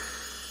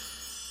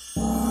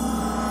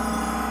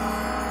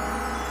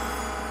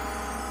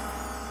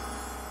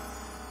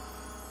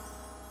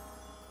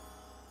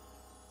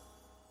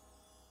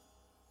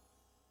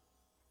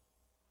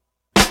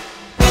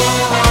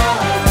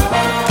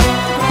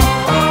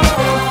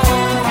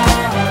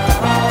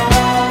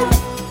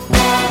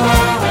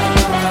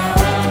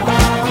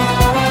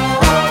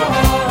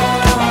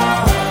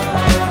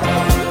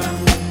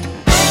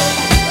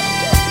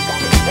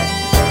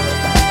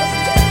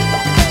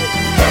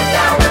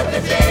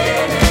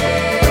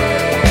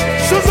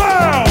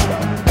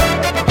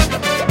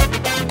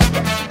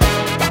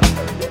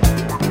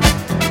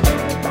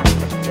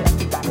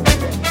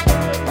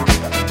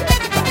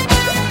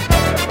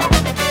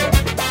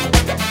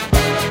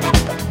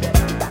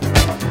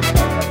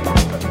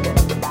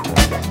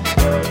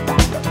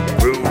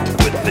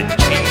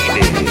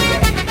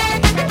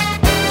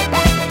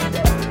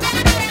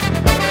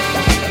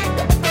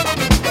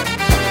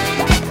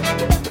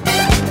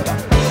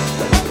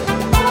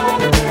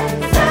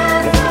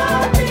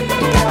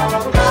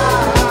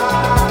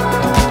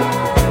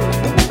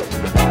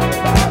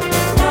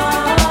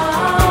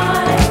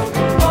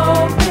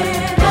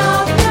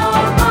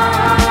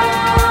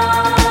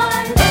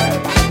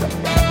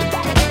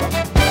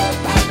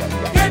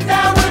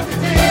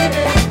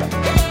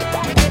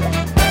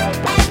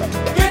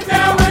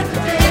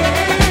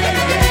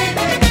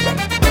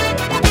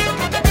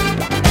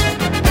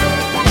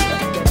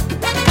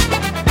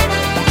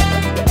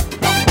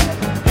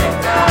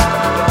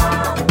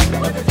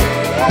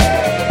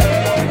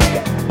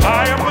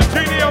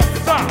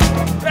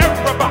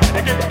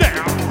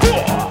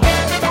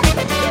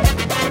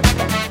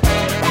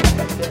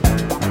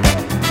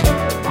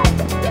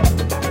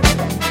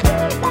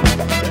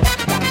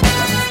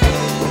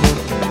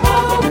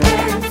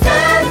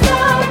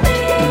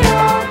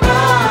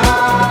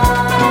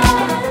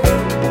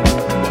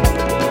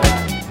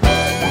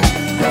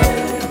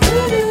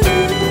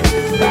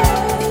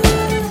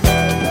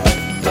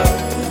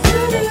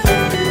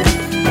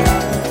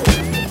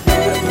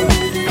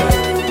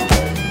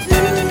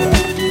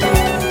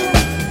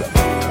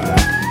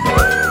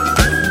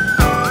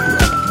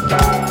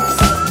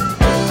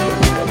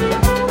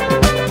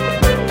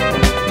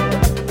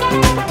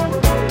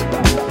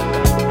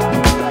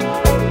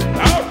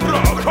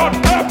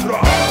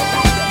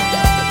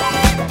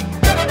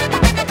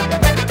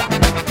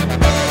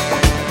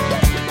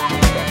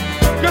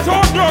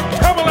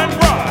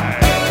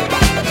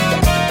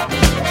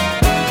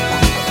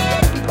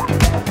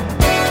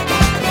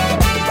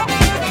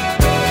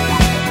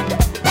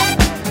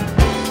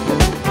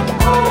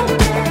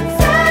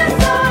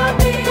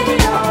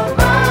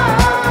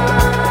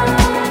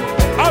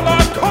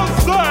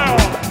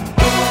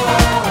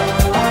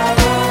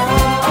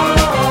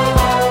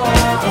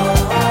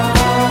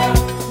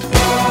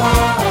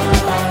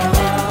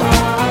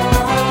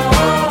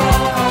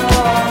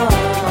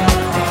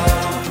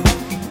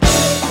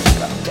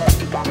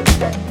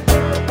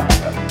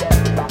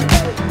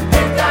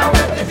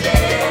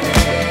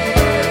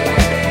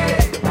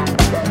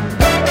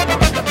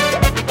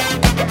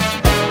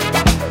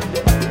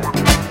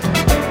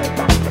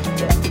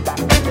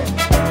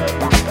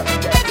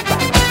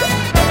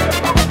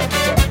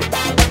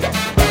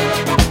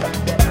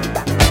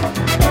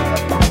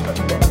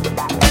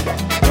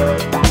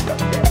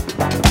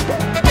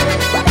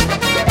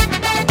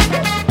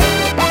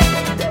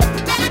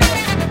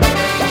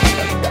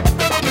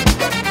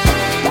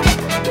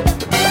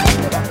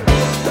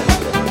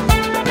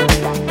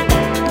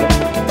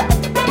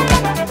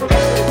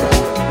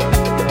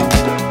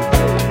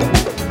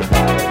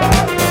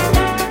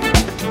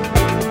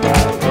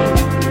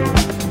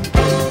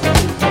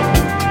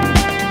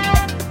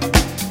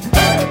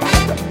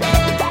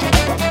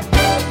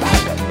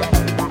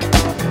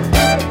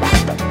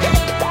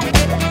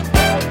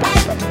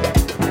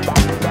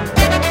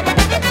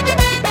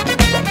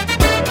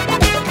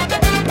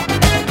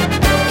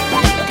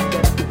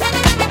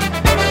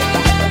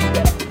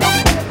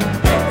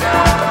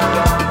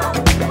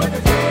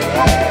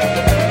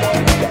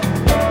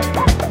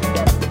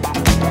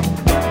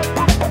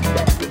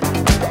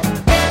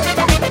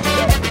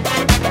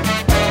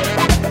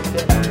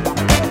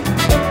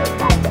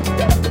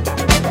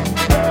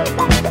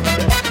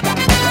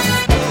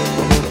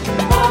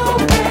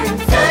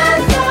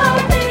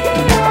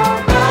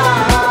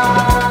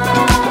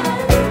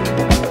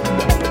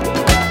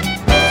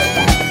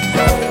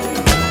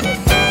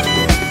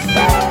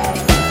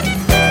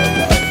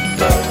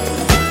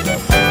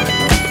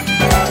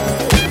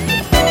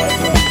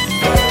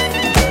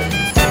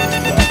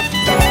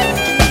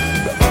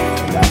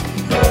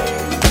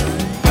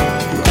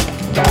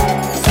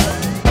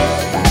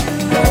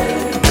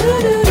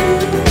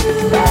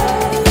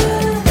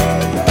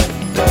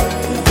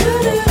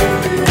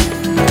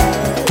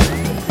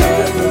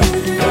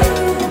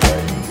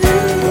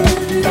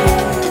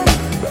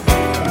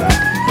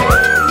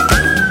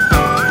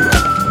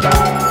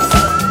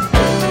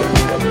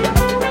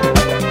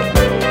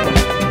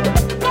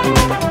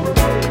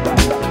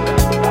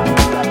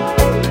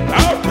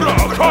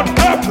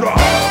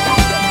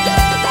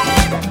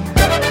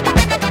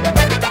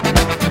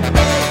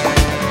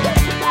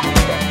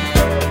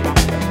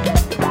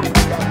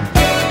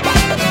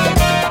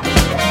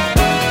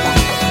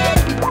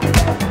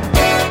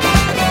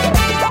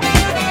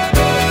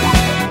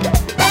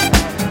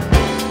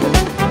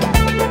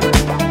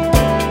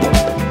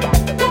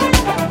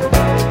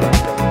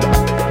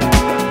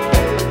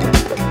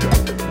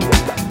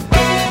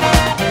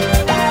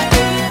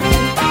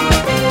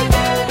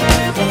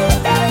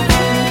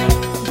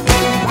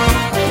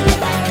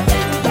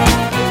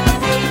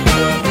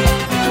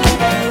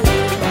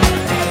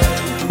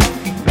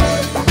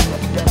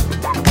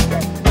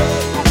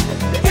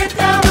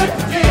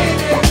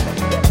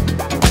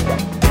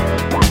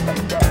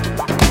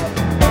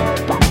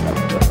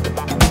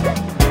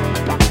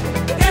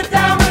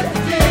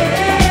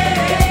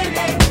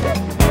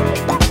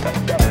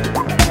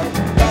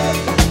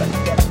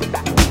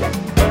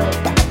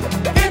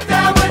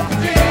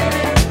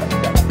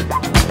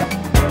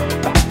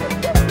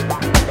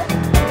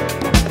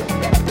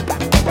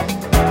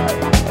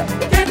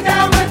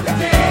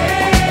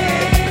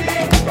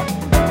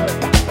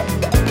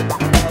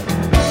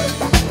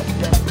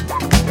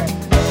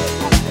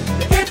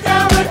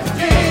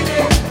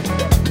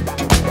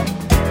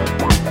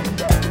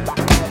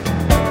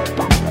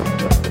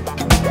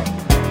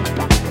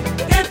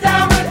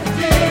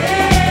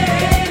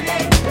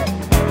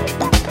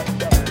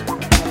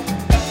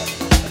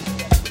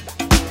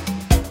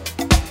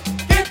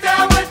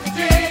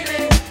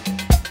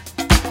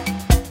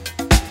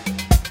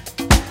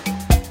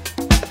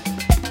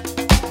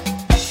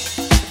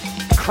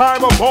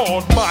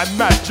 on my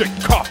magic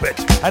carpet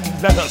and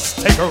let us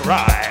take a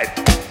ride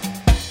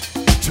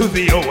to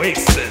the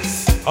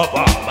oasis of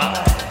our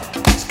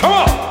minds. Come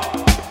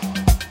on!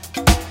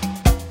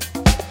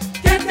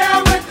 Get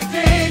down with the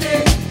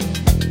genie.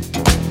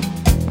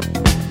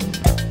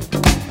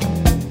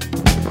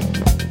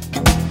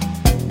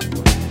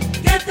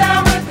 Get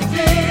down with the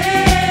genie.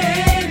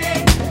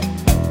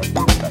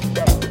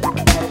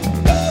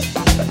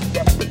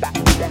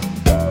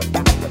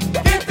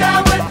 Get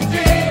down with the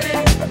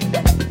genie.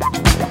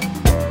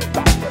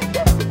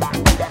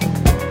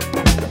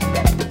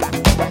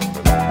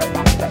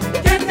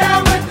 Get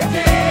down with the Get down with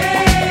the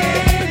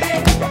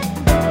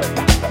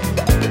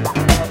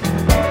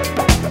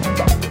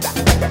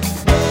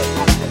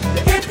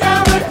Get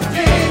down with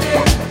the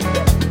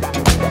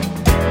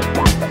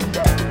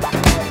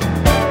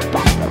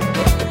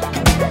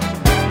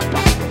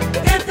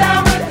Get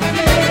down with the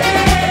Get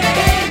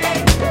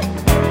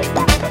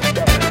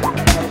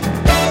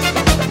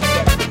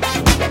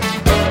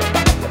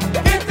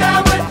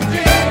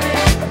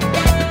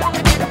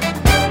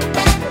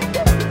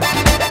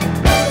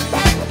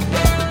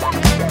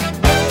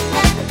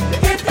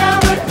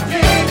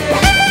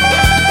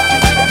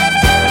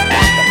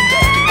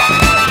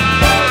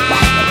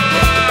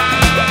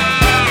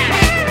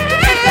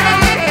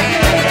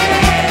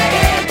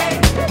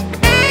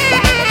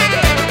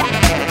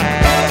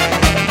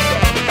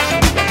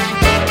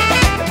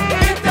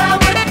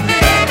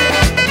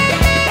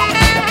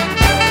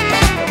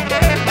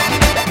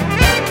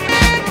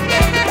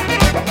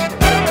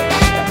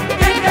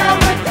down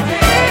with the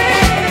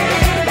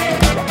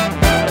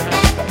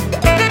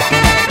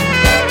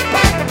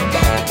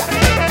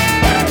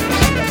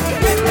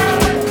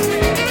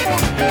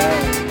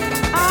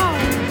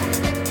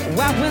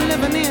what we're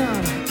living in.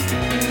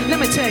 Let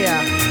me tell ya.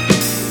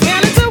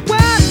 And it's a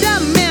world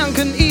that man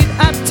can eat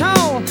at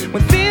all.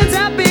 When things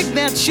are big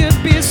that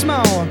should be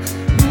small.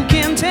 Who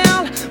can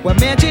tell what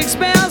magic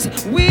spells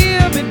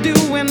we'll be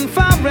doing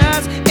for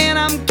us? And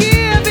I'm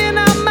giving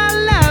up my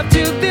life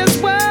to this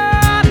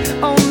world,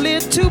 only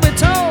to be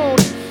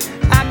told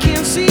I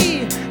can't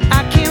see,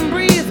 I can't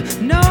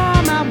breathe, no,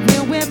 my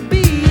will will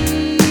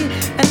be.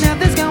 And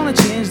nothing's gonna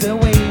change the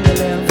way we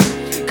live,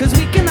 'cause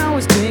we can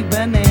always take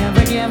but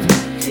never give.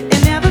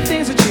 And now the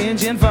things are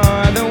changing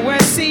for the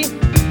worse. See,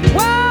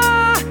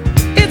 whoa,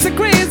 it's a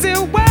crazy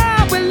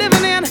world we're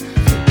living in,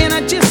 and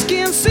I just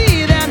can't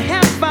see that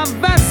half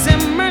of us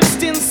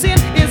immersed in sin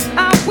is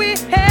all we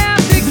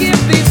have to give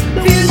these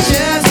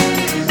futures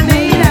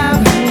made of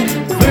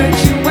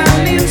virtual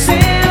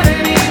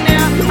insanity.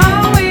 Now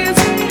all we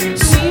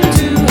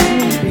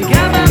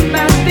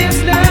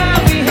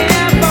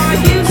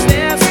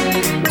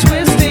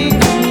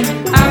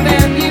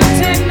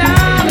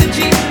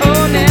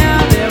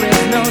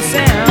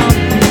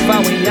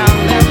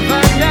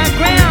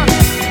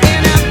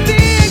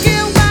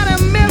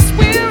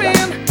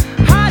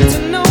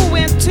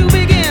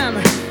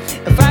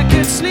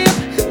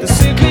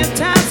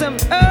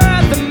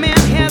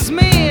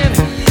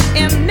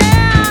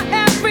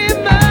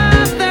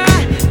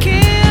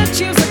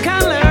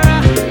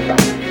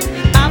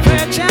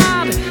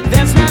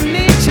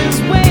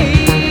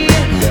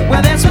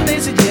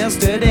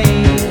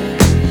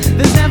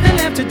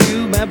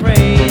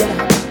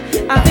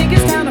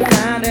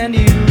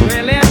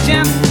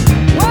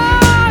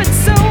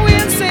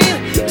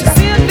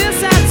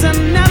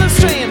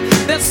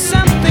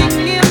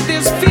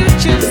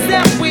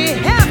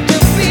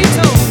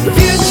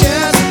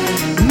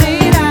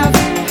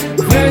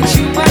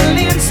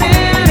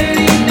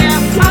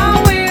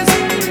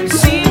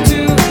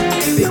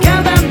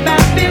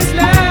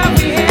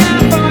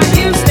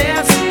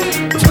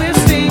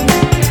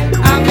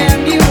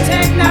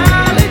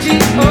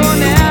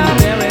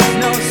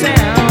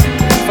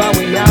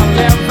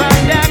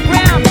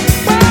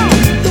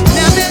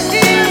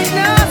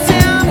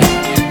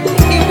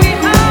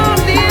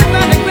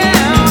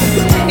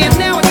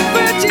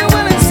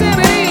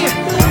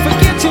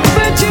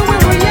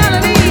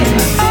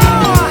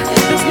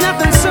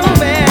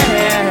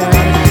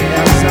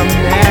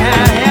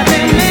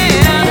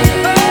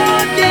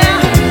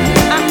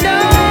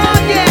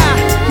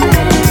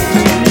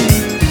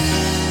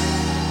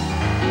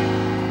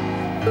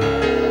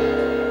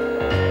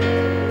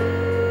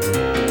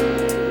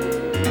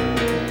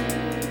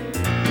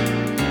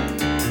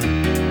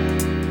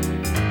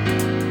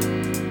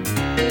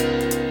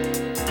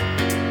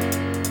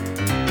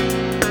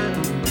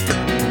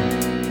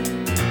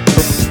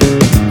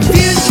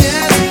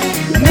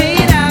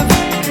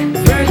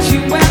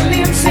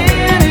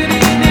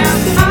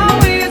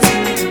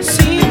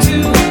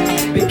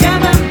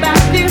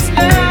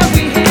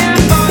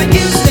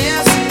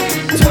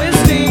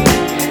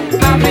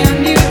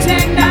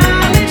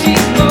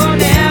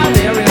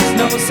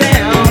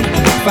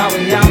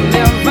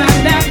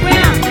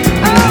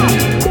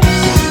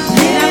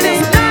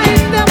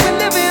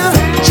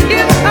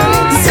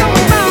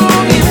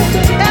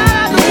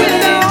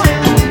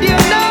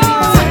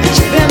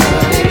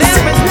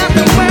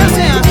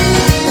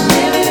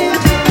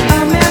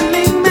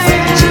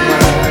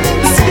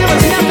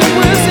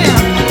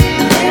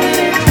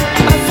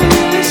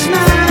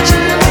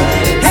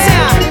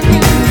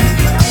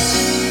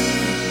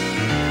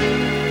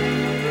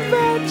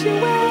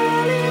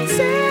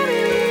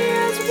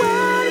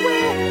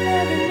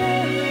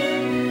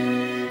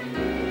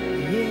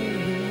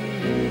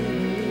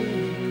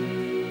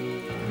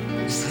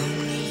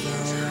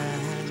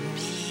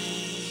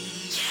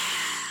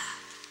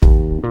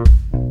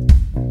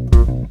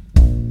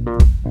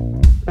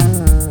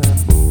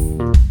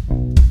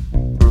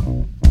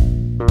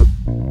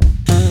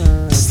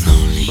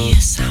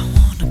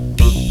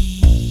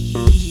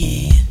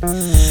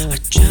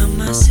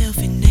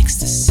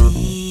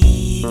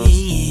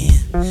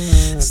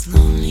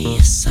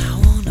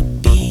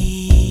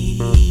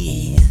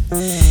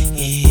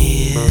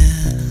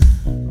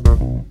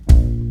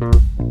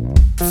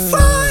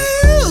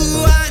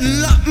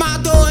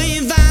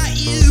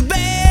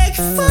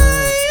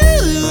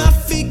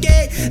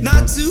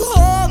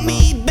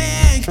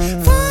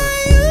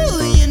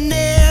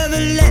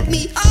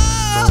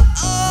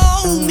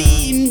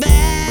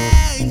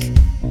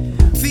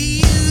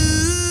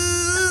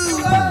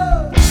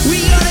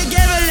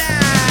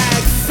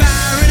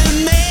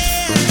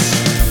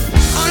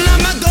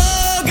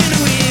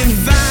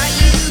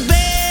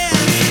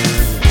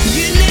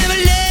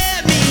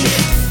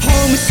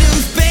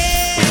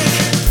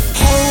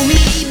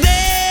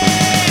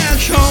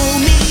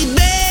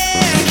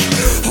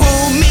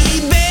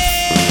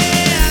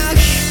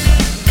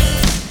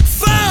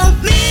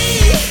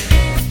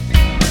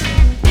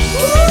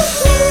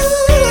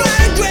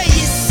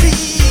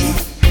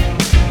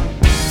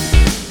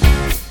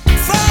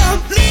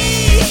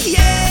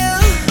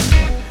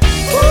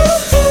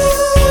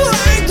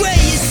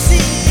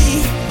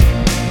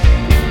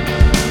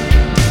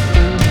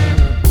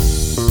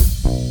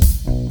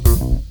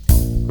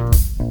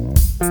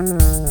Lonely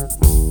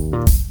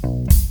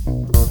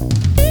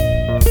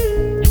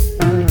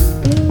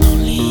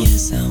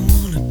as I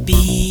wanna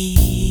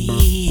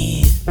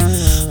be, I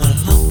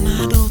lock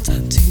my door,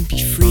 time to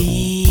be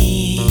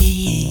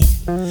free.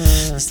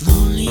 As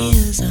lonely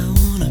as I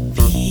wanna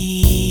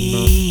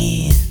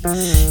be,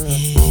 yeah.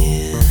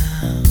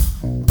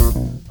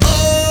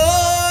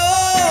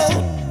 Oh,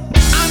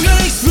 I'm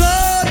gonna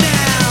explode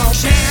now,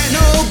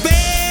 channel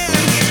back.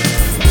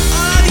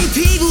 All of you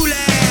people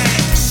that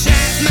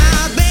shut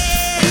my back.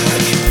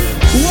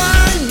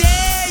 One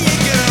day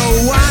you're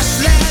gonna wash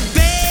that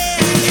back.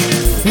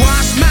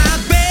 Wash my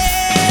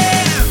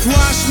back,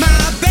 wash my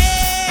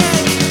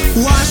back,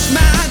 wash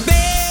my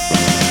back.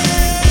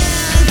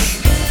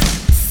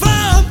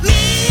 For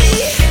me,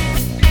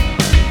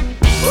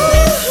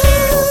 ooh,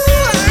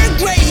 I'm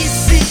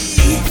crazy.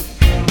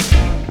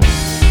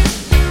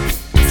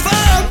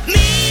 For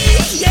me,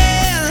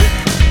 yeah.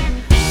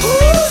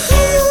 Ooh,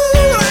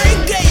 I'm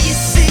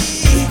crazy.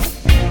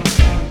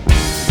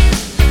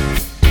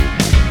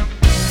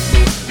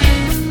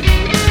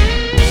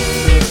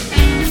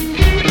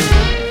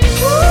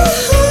 Ooh.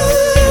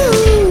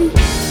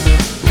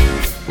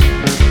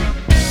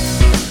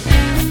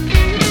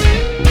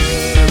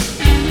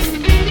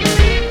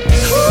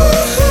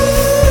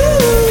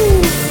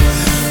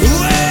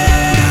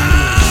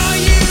 Well,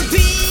 you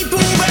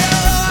people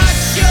better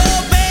watch your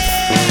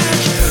back.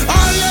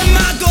 All of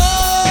my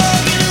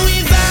gold gonna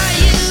revive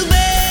you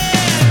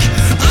back.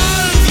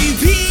 All of you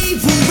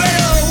people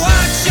better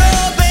watch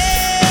your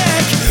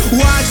back.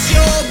 Watch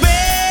your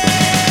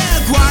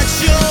back. Watch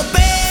your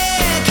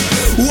back.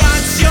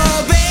 Watch your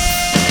back.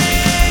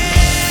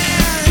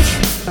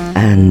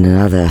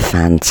 Another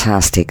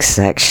fantastic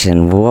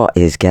section. What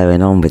is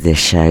going on with this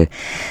show?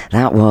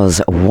 That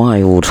was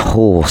Wild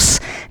Horse.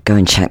 Go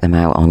and check them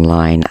out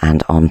online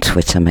and on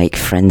Twitter. Make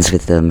friends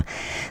with them.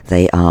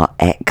 They are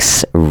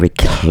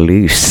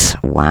ex-recluse.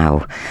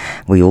 Wow.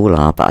 We all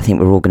are, but I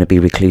think we're all going to be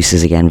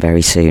recluses again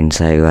very soon,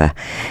 so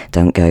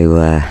don't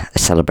go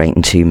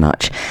celebrating too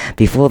much.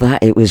 Before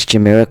that, it was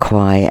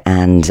Jamiroquai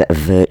and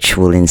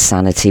Virtual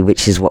Insanity,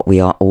 which is what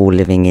we are all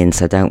living in,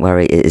 so don't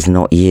worry, it is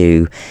not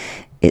you.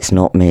 It's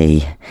not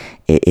me.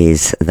 It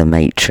is the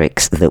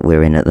Matrix that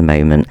we're in at the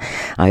moment.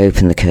 I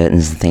open the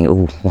curtains and think,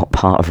 oh, what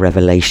part of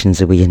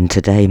Revelations are we in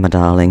today, my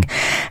darling?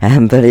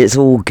 But it's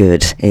all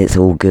good. It's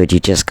all good. You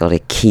just got to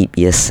keep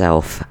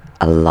yourself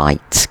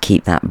alight.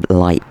 Keep that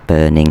light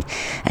burning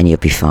and you'll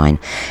be fine.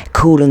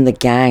 Kool and the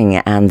Gang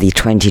and the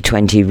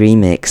 2020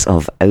 remix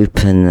of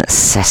Open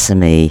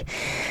Sesame.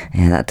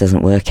 Yeah, that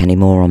doesn't work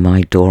anymore on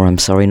my door. I'm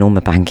sorry, nor my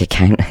bank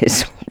account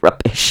is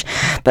rubbish.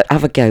 But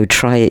have a go,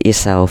 try it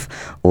yourself,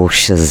 or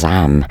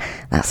Shazam.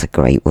 That's a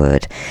great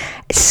word.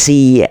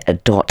 C.A.T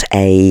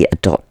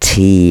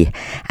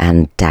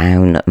and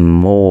Down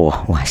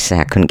More. Well, I say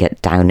I couldn't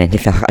get down any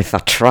if I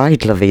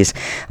tried, lovies.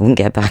 I wouldn't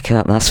get back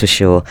up, that's for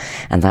sure.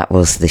 And that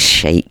was the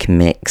Shake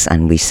mix,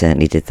 and we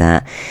certainly did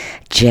that.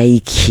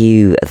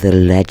 JQ, the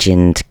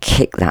legend,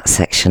 kicked that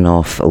section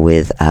off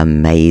with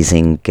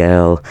Amazing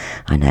Girl.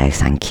 I know,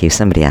 thank you.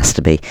 Somebody has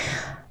to be.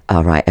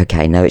 Oh, right,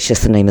 okay, no, it's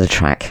just the name of the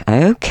track.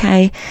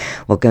 Okay,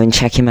 well, go and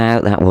check him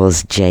out. That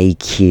was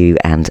JQ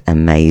and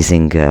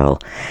Amazing Girl.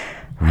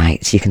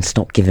 Right, so you can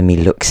stop giving me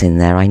looks in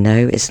there. I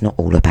know it's not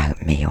all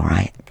about me, all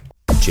right?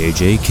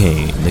 JJ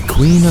Kane, the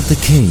Queen of the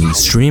Kings,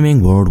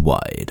 streaming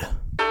worldwide.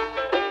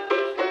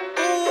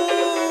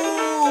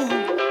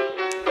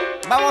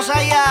 Vamos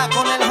allá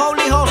con el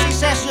Holy Hosey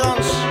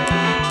Sessions.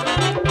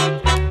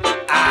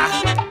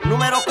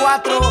 Número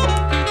 4.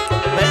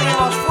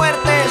 Venimos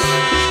fuertes.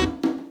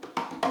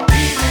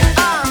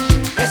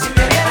 Que si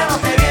te viene no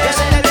te viene. Que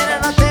si te viene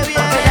no te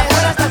viene. Porque allá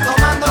afuera están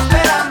tomando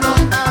esperando.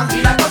 Y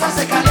la cosa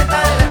se calienta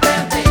de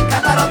repente. Y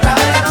cantar otra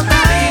vez no te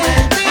viene.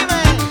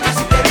 Que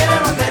si te viene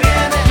no te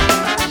viene.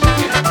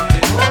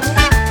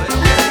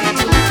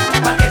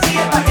 Pa' que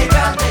sigue, pa' que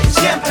cante.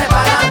 Siempre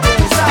para adelante,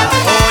 tú sabes.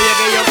 Oye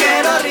que yo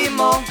quiero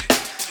ritmo.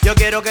 Yo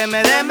quiero que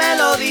me dé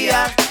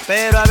melodía,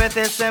 pero a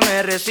veces se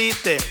me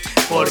resiste,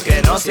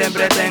 porque no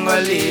siempre tengo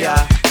el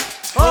día.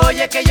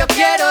 Oye que yo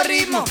quiero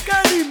ritmo,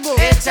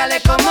 échale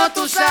como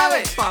tú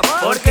sabes,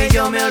 porque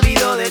yo me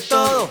olvido de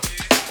todo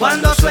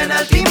cuando suena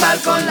el timbal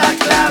con la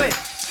clave.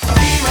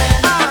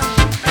 Dime,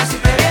 que si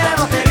te viene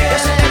no te viene, que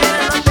si te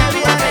viene no te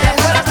viene, porque allá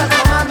afuera están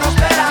tomando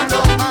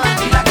esperando,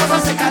 y la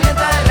cosa se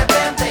calienta de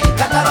repente, y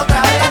cantar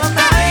otra vez no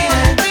te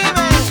viene.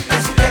 Que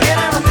si te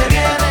viene no te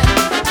viene.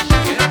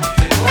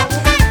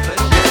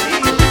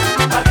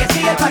 Pa' que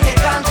sigue, pa' que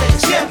cante,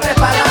 siempre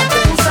para adelante,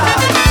 tú sabes.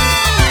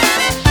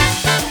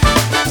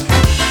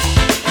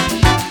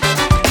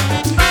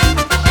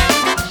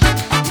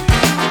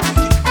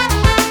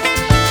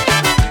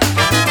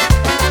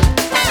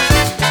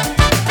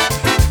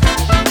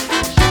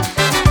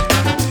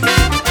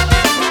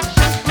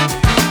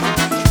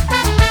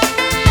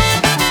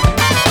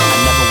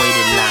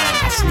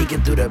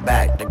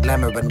 The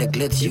glamour and the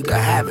glitz, you can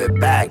have it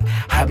back.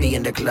 I be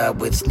in the club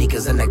with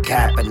sneakers and a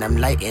cap, and I'm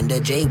lighting the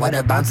J while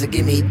the bouncer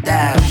give me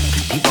that.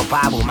 People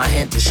pop with my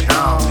hand is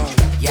strong.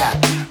 Yeah,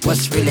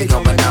 What's really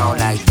going on?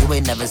 Like you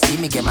ain't never see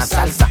me get my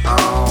salsa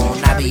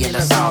on. I be in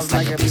the sauce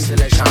like a piece of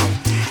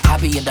lechon. I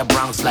be in the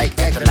Bronx like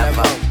Edgar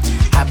Lavoe.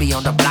 I be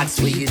on the blocks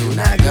where you do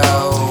not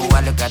go.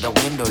 I look out the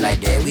window like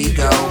there we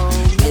go.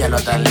 Míralo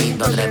tan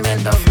lindo,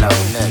 tremendo flow.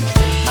 Look,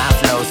 my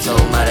flow so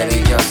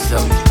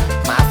maravilloso.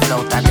 My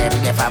flow tan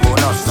de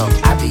fabuloso.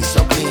 I be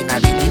so clean, I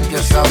be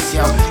limpio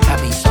socio. I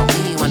be so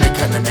mean when it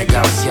come to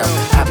negocio.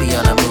 I be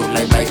on the move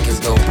like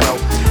bikers go pro.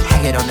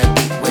 I get on the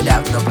beat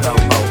without no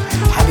promo.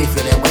 I be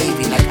feeling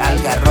wavy like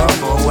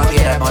Algarrobo. I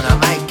get up on a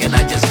mic and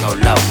I just go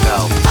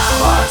loco.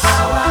 Boss.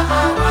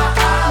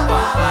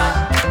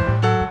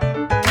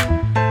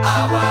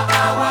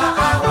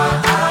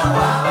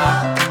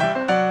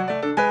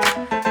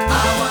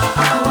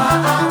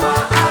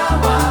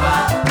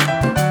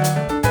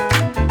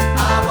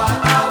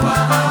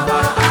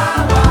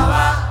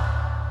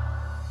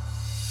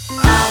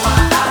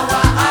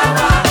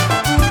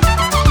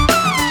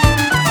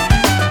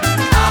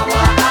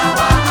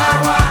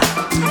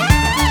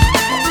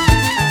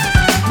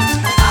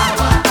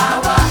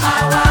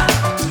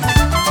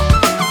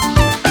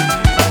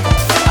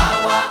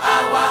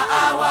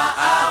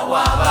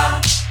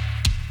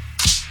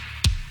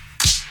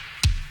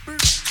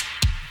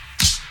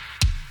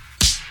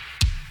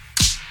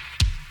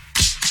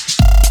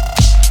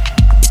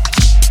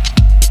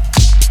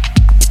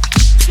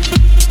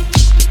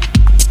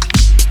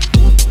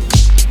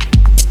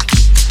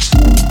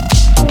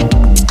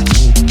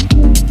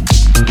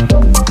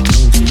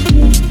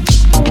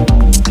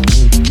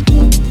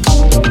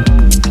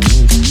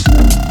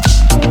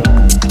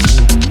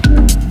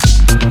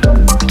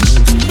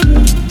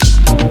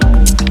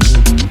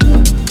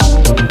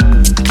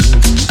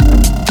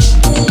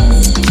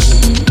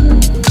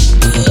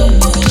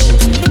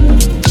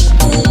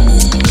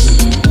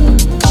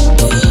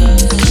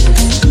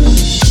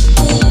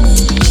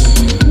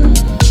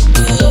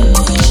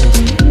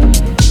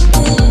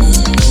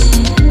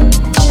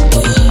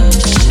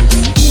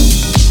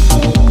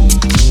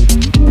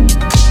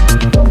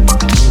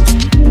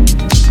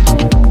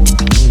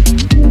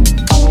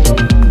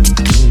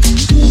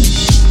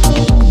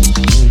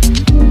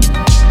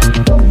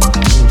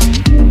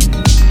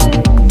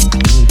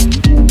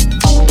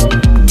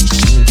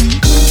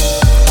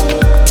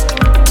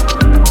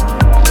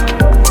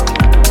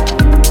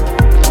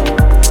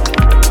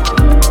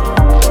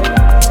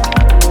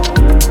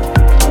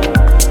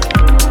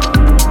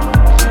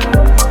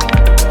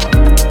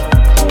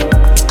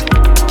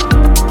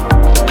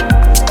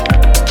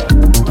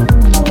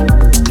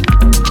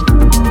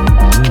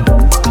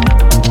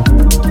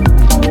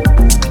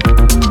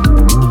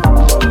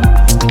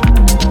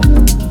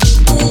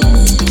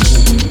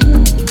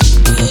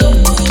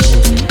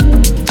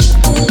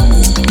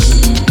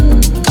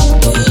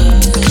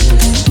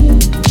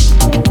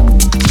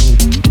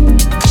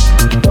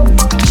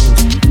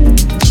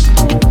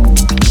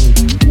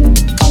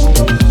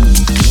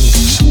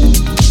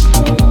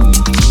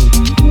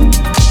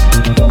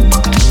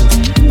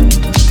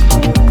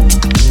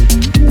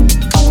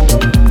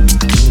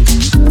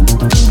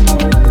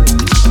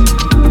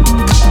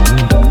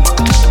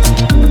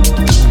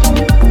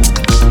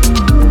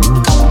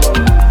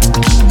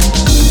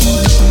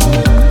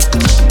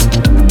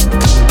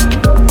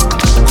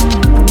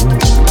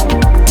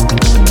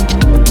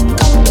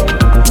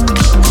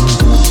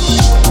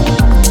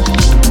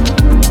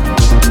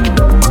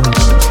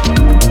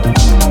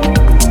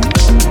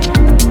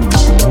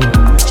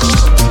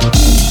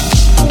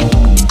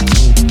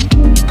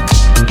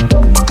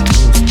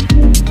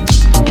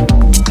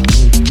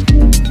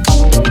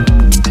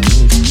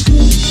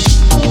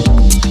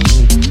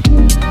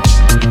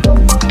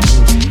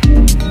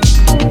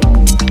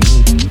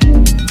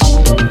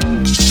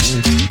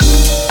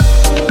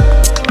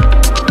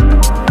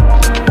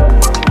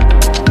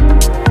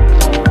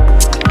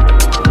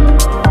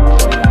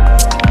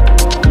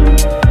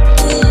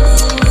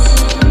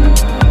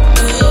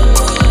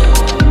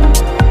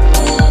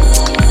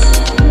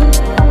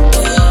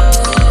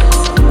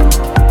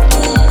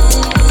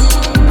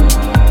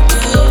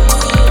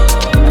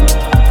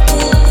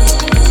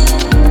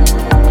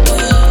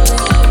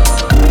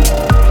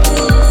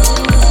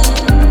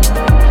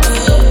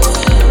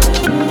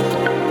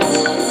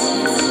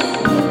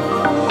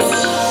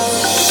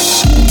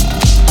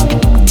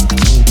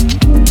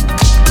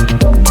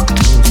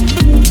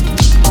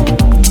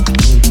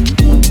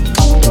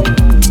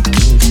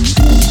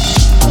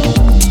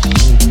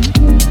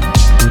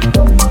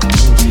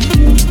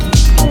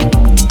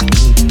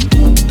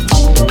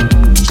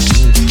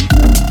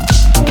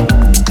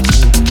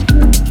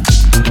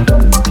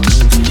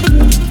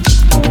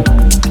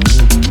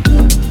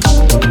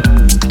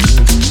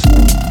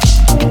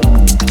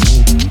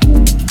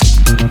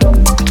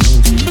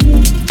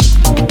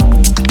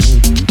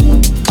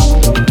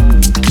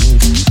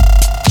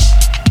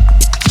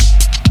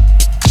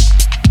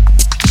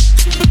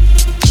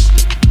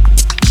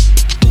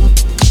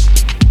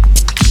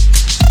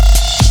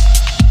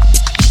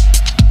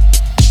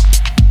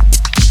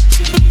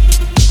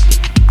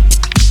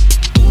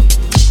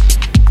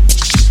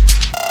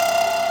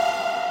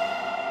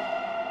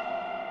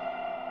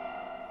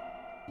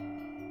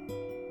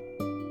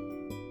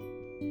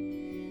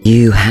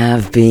 You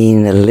have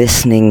been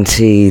listening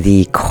to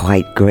the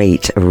Quite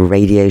Great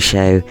radio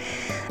show,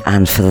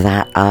 and for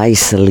that I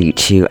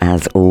salute you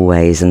as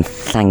always, and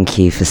thank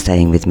you for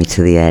staying with me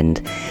to the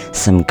end.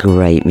 Some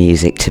great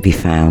music to be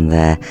found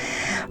there.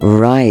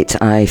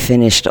 Right, I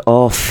finished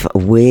off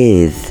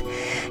with,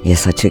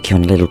 yes, I took you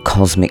on a little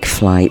cosmic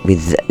flight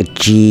with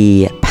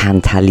G.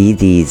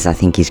 Pantalides. I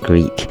think he's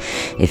Greek.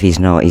 If he's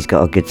not, he's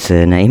got a good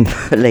surname.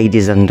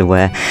 Ladies'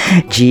 underwear.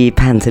 G.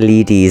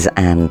 Pantalides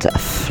and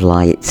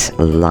Flight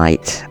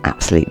Light.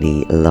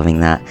 Absolutely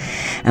loving that.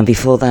 And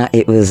before that,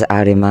 it was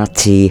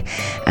Arimati,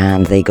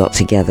 and they got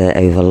together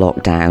over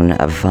lockdown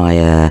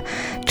via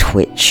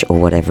Twitch or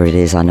whatever it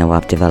is. I know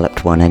I've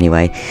developed one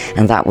anyway.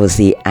 And that was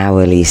the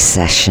hourly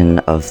session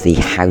of the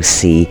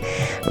housey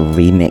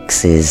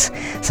remixes.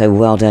 So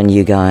well done,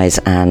 you guys,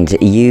 and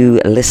you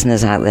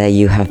listeners out there,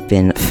 you have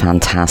been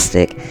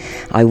fantastic.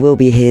 I will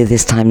be here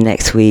this time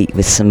next week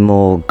with some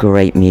more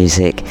great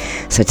music.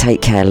 So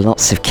take care,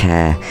 lots of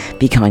care.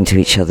 Be kind to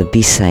each other,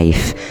 be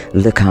safe,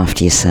 look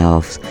after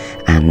yourselves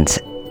and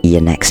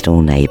your next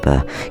door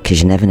neighbour,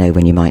 because you never know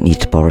when you might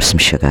need to borrow some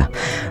sugar.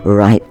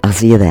 Right, I'll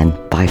see you then.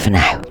 Bye for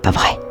now. Bye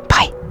bye.